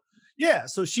so cool. yeah,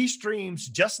 so she streams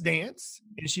Just Dance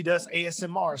and she does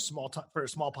ASMR for a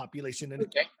small population. And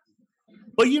Okay.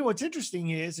 but what's interesting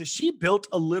is she built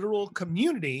a literal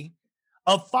community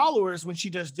of followers when she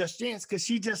does Just Dance because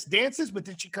she just dances, but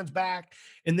then she comes back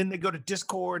and then they go to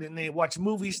Discord and they watch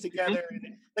movies Hmm. together.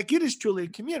 And like it is truly a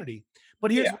community.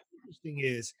 But here's Yeah. what's interesting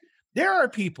is there are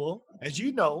people, as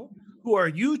you know, who are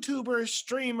YouTubers,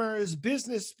 streamers,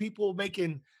 business people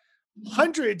making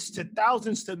hundreds to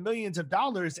thousands to millions of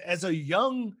dollars as a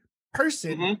young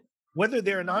person, Hmm. whether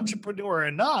they're an entrepreneur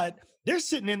or not. They're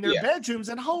sitting in their Yeah. bedrooms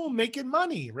at home making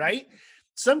money, right?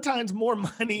 Sometimes more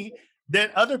money than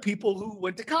other people who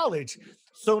went to college.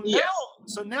 So now, Yeah.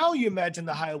 so now you imagine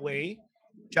the highway,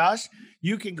 Josh.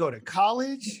 You can go to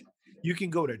college, you can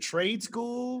go to trade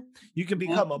school, you can Hmm.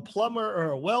 become a plumber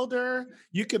or a welder,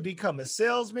 you can become a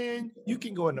salesman, you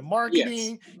can go into Yes.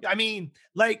 marketing. I mean,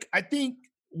 like, I think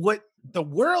what the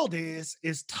world is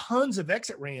tons of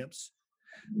exit ramps,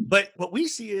 but what we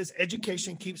see is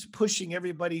education keeps pushing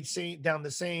everybody saying down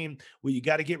the same. Well, you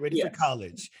got to get ready for Yes.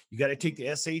 college. You got to take the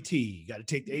SAT. You got to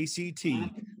take the ACT. Hmm.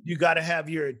 You got to have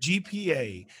your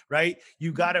GPA, right?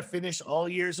 You got to finish all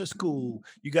years of school.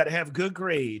 You got to have good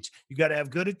grades. You got to have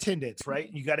good attendance, right?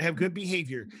 You got to have good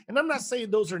behavior. And I'm not saying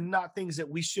those are not things that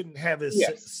we shouldn't have as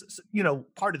Yes.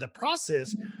 part of the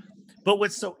process. But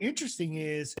what's so interesting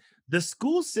is the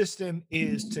school system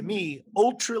is, to me,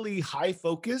 ultra high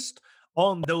focused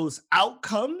on those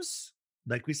outcomes,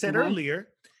 like we said Hmm. earlier,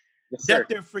 Yes, that sir.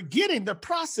 they're forgetting the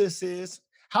process is.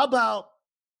 How about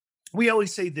we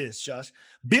always say this, Josh?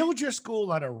 Build your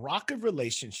school on a rock of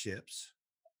relationships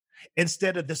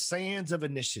instead of the sands of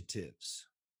initiatives.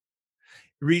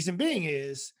 Reason being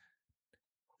is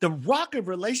the rock of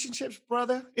relationships,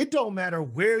 brother, it don't matter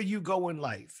where you go in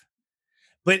life.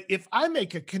 But if I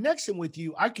make a connection with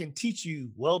you, I can teach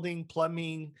you welding,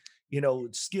 plumbing,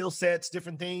 skill sets,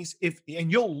 different things. If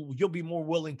and you'll be more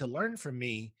willing to learn from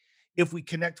me if we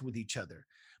connect with each other.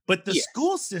 But the Yes.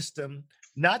 school system,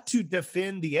 not to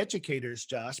defend the educators,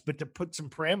 Josh, but to put some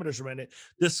parameters around it,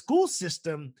 the school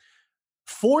system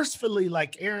forcefully,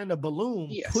 like Aaron a balloon,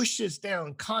 Yes. pushes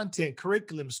down content,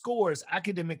 curriculum, scores,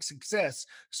 academic success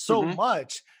so Hmm.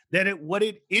 much that what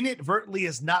it inadvertently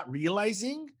is not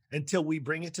realizing until we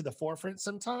bring it to the forefront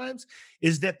sometimes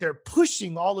is that they're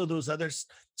pushing all of those other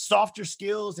softer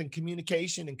skills and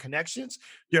communication and connections.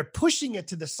 They're pushing it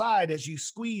to the side as you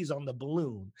squeeze on the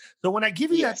balloon. So when I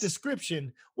give you that Yes.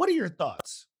 description, what are your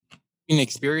thoughts? In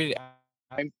experience,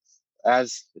 I'm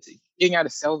as getting out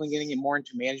of sales and getting it more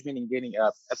into management and getting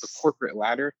up at the corporate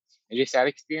ladder, and just that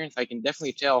experience, I can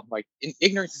definitely tell. Like,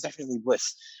 ignorance is definitely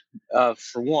bliss,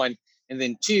 for one, and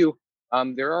then two,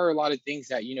 there are a lot of things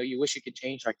that you wish you could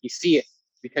change. Like, you see it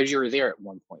because you were there at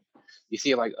one point. You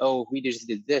see it like, oh, if we just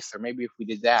did this, or maybe if we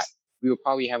did that, we would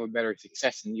probably have a better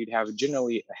success, and you'd have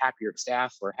generally a happier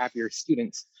staff or happier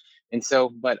students. And so,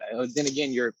 but then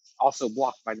again, you're also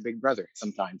blocked by the big brother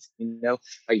sometimes.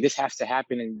 Like, this has to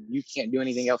happen and you can't do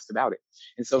anything else about it.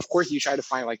 And so, of course, you try to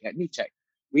find, like, at New Tech,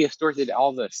 we distorted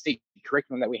all the state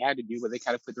curriculum that we had to do, but they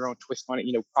kind of put their own twist on it,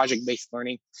 project based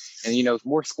learning. And,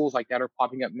 more schools like that are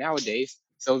popping up nowadays.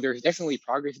 So there's definitely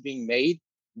progress being made,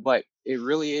 but it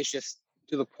really is just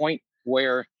to the point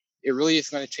where it really is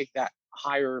going to take that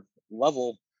higher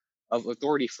level of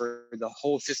authority for the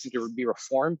whole system to be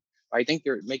reformed. I think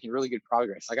they're making really good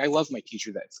progress. Like, I love my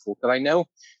teachers at school because I know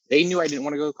they knew I didn't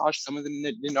want to go to college. Some of them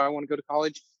didn't know I want to go to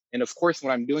college. And of course,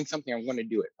 when I'm doing something, I'm going to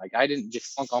do it. Like, I didn't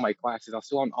just flunk all my classes. I was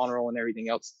still on honor roll and everything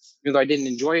else because I didn't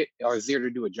enjoy it. I was there to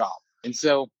do a job. And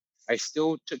so I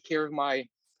still took care of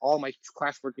all my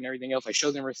classwork and everything else. I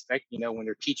showed them respect. When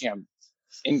they're teaching, I'm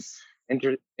in,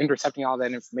 intercepting all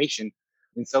that information.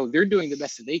 And so they're doing the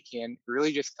best that they can. It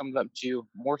really just comes up to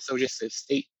more so just the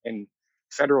state and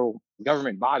federal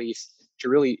government bodies to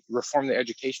really reform the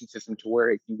education system to where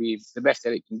it can be the best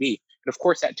that it can be. And of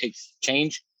course, that takes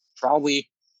change, probably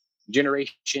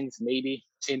generations, maybe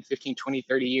 10, 15, 20,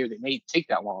 30 years. It may take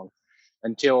that long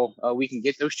until we can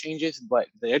get those changes. But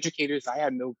the educators, I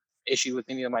had no issue with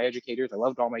any of my educators. I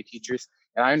loved all my teachers,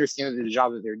 and I understand the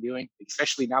job that they're doing,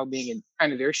 especially now being in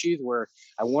kind of their shoes where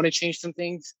I want to change some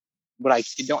things, but I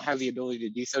don't have the ability to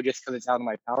do so just because it's out of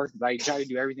my power. But I try to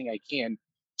do everything I can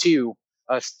to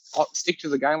stick to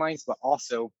the guidelines, but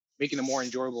also making a more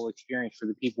enjoyable experience for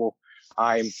the people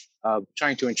I'm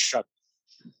trying to instruct.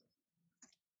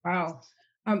 Wow.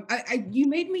 You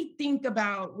made me think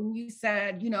about when you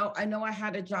said, I know I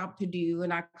had a job to do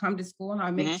and I come to school and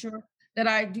I make Hmm. sure that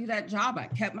I do that job. I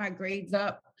kept my grades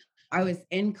up. I was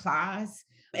in class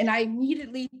and I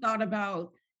immediately thought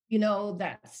about,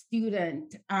 that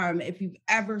student. If you've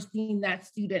ever seen that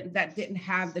student that didn't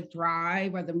have the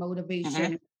drive or the Hmm.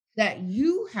 motivation that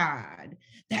you had,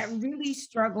 that really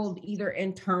struggled either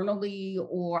internally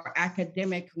or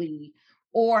academically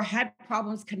or had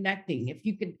problems connecting. If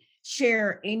you could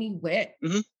share any wit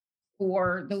Hmm.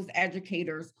 for those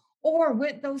educators or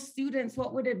with those students,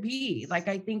 what would it be? Like,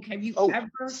 I think, have you Oh,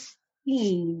 ever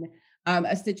seen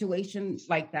a situation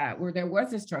like that where there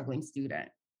was a struggling student?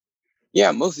 yeah,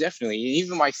 most definitely. And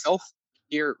even myself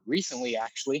here recently,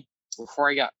 actually, before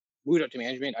I got moved up to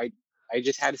management, I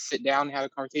just had to sit down and have a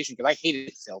conversation because I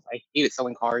hated sales. I hated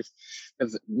selling cars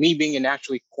because me being a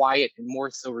naturally quiet and more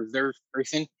so reserved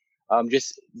person,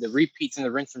 just the repeats and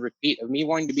the rinse and repeat of me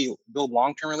wanting to build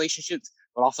long-term relationships,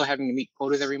 but also having to meet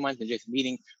quotas every month and just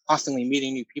constantly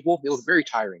meeting new people. It was very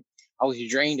tiring. I was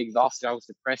drained, exhausted. I was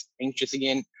depressed, anxious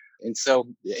again. And so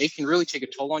it can really take a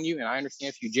toll on you. And I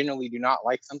understand if you generally do not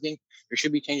like something, there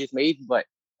should be changes made, but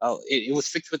it was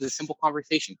fixed with a simple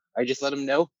conversation. I just let them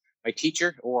know, my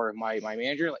teacher or my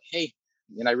manager, like, hey,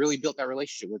 and I really built that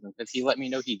relationship with him because he let me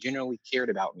know he genuinely cared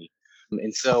about me.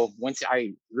 And so once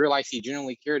I realized he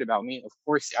genuinely cared about me, of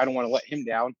course, I don't want to let him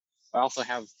down. I also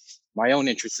have my own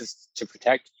interests to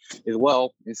protect as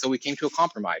well. And so we came to a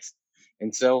compromise.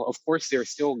 And so, of course, there are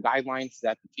still guidelines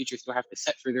that the teachers still have to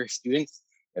set for their students,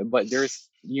 but there's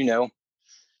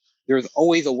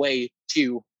always a way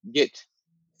to get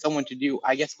someone to do,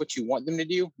 I guess, what you want them to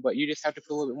do, but you just have to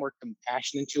put a little bit more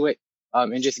compassion into it,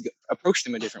 and just approach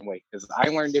them a different way. Because I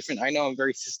learn different. I know I'm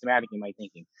very systematic in my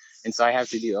thinking, and so I have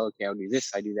to do, okay, I'll do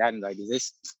this, I do that, and I do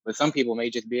this. But some people may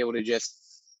just be able to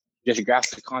just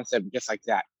grasp the concept just like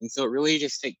that. And so it really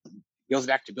goes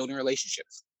back to building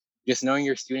relationships, just knowing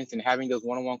your students and having those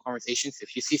one-on-one conversations.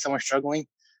 If you see someone struggling,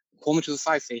 pull them to the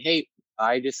side, say, hey,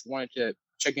 I just wanted to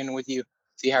check in with you,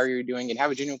 see how you're doing, and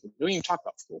have a genuine. Don't even talk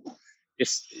about school.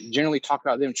 Just generally talk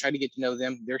about them, try to get to know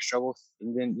them, their struggles,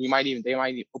 and then they might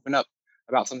even open up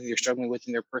about something they're struggling with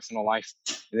in their personal life,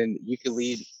 and then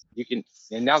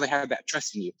and now they have that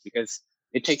trust in you because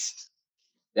the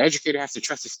educator has to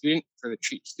trust the student for the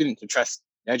student to trust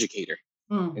the educator,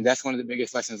 and that's one of the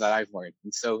biggest lessons that I've learned.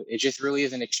 And so it just really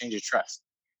is an exchange of trust.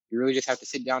 You really just have to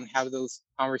sit down and have those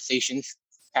conversations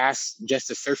past just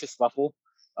the surface level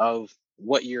of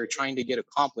what you're trying to get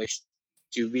accomplished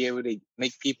to be able to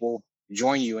make people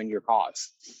join you in your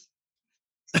cause.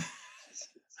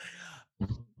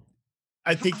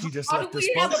 I think you just How left do this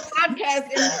we have a podcast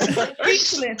and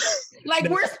speechless? Like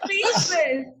we're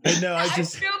speechless. No, I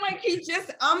feel like he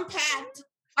just unpacked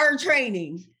our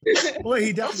training. Well,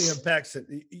 he definitely unpacks it.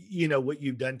 You know, what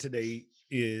you've done today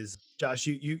is, Josh,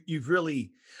 you've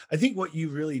really, I think what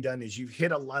you've really done is you've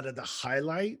hit a lot of the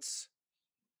highlights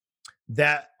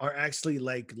that are actually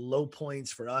like low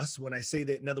points for us. When I say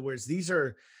that, in other words,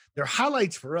 they're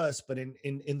highlights for us, but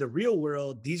in the real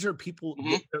world, these are people,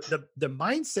 the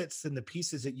mindsets and the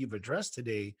pieces that you've addressed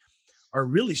today are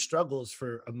really struggles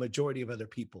for a majority of other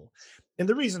people. And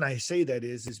the reason I say that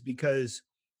is because,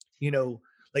 you know,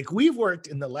 like we've worked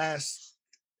in the last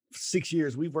 6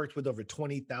 years, we've worked with over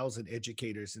 20,000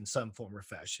 educators in some form or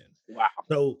fashion.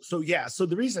 Wow. So yeah. So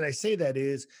the reason I say that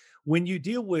is when you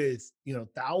deal with,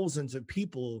 thousands of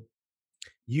people,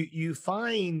 you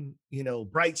find,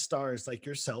 bright stars like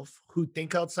yourself who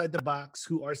think outside the box,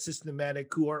 who are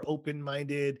systematic, who are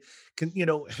open-minded,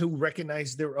 who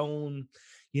recognize their own,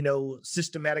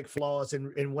 systematic flaws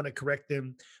and want to correct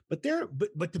them. But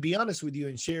to be honest with you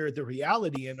and share the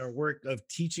reality in our work of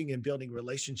teaching and building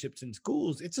relationships in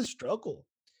schools, it's a struggle.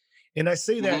 And I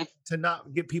say Mm-hmm. that to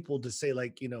not get people to say,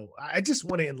 like, I just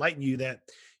want to enlighten you that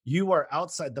you are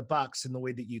outside the box in the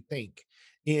way that you think.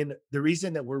 And the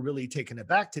reason that we're really taken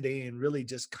aback today and really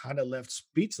just kind of left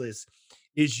speechless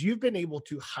is you've been able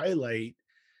to highlight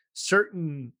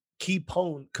certain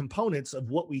components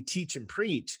of what we teach and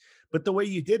preach. But the way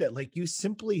you did it, like you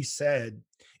simply said,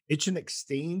 it's an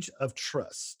exchange of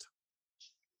trust.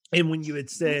 And when you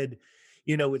had said,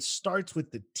 it starts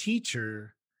with the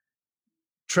teacher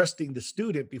trusting the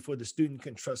student before the student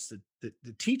can trust the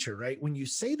teacher, right? When you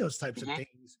say those types of Mm-hmm.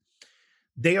 things,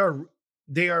 they are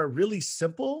they are really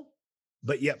simple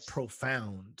but yet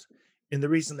profound. And the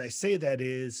reason I say that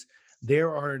is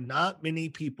there are not many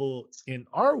people in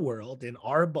our world, in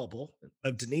our bubble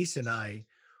of Denise and I,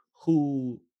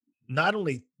 who not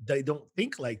only they don't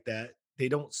think like that, they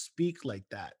don't speak like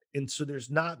that. And so there's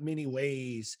not many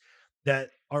ways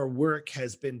that our work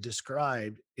has been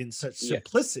described in such Yes.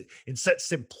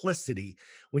 simplicity.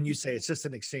 When you say it's just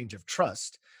an exchange of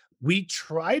trust, we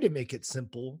try to make it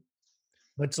simple,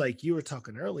 much like you were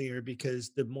talking earlier,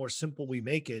 because the more simple we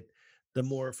make it, the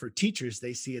more for teachers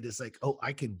they see it as like, oh,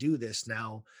 I can do this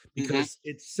now Mm-hmm. because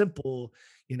it's simple.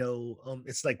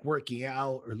 It's like working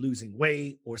out or losing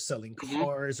weight or selling Mm-hmm.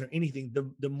 cars or anything.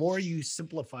 The more you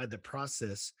simplify the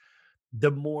process,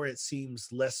 the more it seems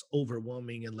less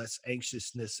overwhelming and less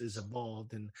anxiousness is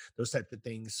involved and those type of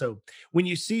things. So when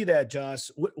you see that,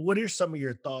 Josh, what are some of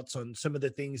your thoughts on some of the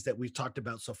things that we've talked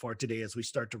about so far today as we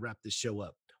start to wrap this show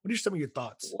up? What are some of your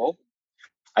thoughts? Well,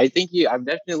 I'm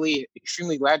definitely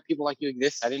extremely glad people like you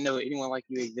exist. I didn't know anyone like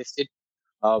you existed.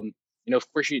 Um,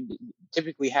 Of course, you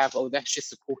typically have, oh, that's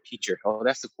just a cool teacher. Oh,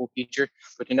 that's a cool teacher.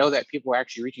 But to know that people are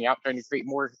actually reaching out, trying to create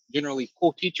more generally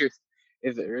cool teachers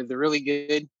is really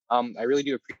good. I really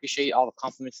do appreciate all the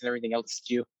compliments and everything else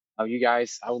too. You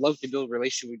guys, I would love to build a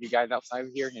relationship with you guys outside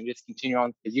of here and just continue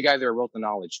on because you guys are a wealth of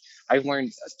knowledge. I've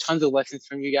learned tons of lessons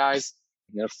from you guys.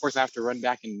 And of course, I have to run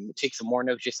back and take some more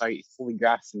notes just so I fully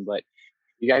grasp them. But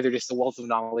you guys are just a wealth of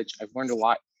knowledge. I've learned a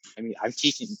lot. I mean,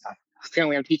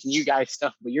 apparently I'm teaching you guys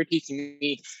stuff, but you're teaching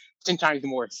me 10 times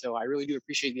more. So I really do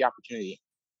appreciate the opportunity.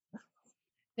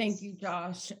 Thank you,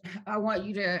 Josh. I want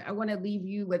to leave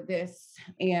you with this,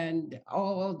 and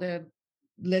all the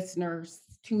listeners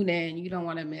tune in. You don't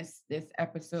want to miss this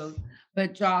episode.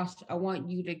 But Josh, I want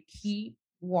you to keep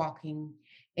walking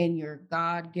in your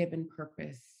God-given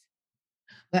purpose.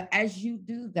 But as you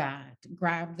do that,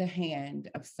 grab the hand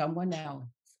of someone else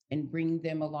and bring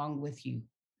them along with you.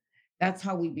 That's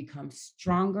how we become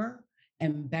stronger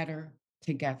and better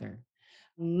together.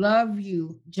 Love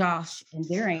you, Josh, and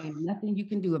there ain't nothing you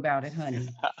can do about it, honey.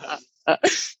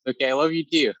 Okay, I love you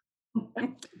too.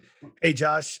 Hey,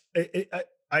 Josh,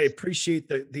 I appreciate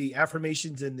the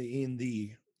affirmations and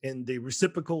the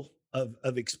reciprocal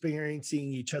of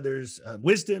experiencing each other's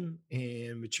wisdom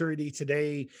and maturity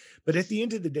today. But at the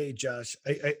end of the day, Josh,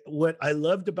 what I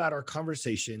loved about our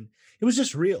conversation, it was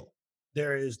just real.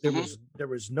 There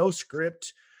was no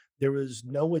script, there was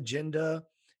no agenda.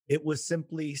 It was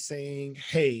simply saying,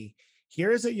 "Hey,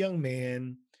 here's a young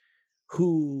man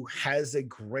who has a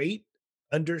great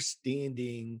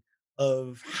understanding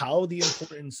of how the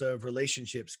importance of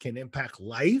relationships can impact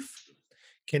life,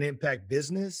 can impact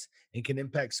business, and can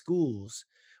impact schools,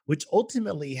 which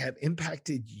ultimately have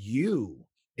impacted you."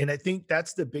 And I think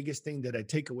that's the biggest thing that I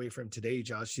take away from today,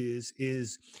 Josh,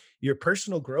 is your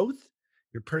personal growth,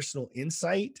 your personal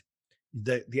insight,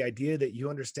 the idea that you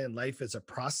understand life as a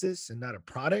process and not a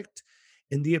product,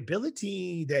 and the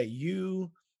ability that you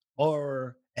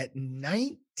are at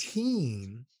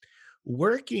 19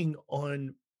 working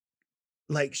on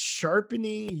like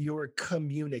sharpening your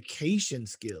communication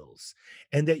skills,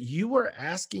 and that you are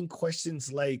asking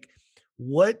questions like,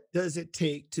 what does it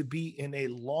take to be in a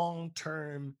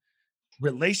long-term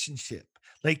relationship?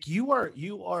 Like you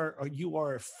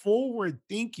are forward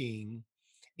thinking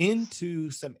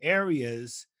into some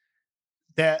areas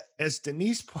that, as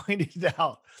Denise pointed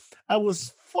out, I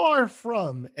was far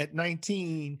from at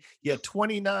 19, yet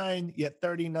 29, yet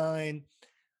 39.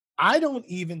 I don't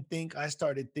even think I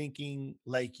started thinking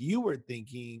like you were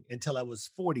thinking until I was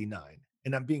 49.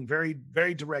 And I'm being very,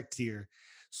 very direct here.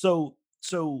 So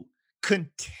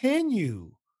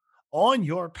continue on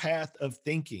your path of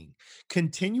thinking,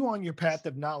 continue on your path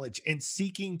of knowledge and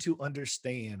seeking to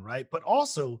understand, right? But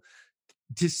also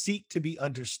to seek to be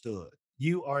understood.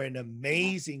 You are an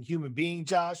amazing human being,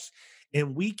 Josh,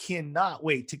 and we cannot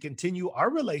wait to continue our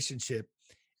relationship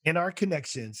and our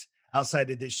connections outside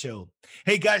of this show.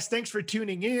 Hey guys, thanks for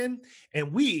tuning in,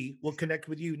 and we will connect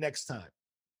with you next time.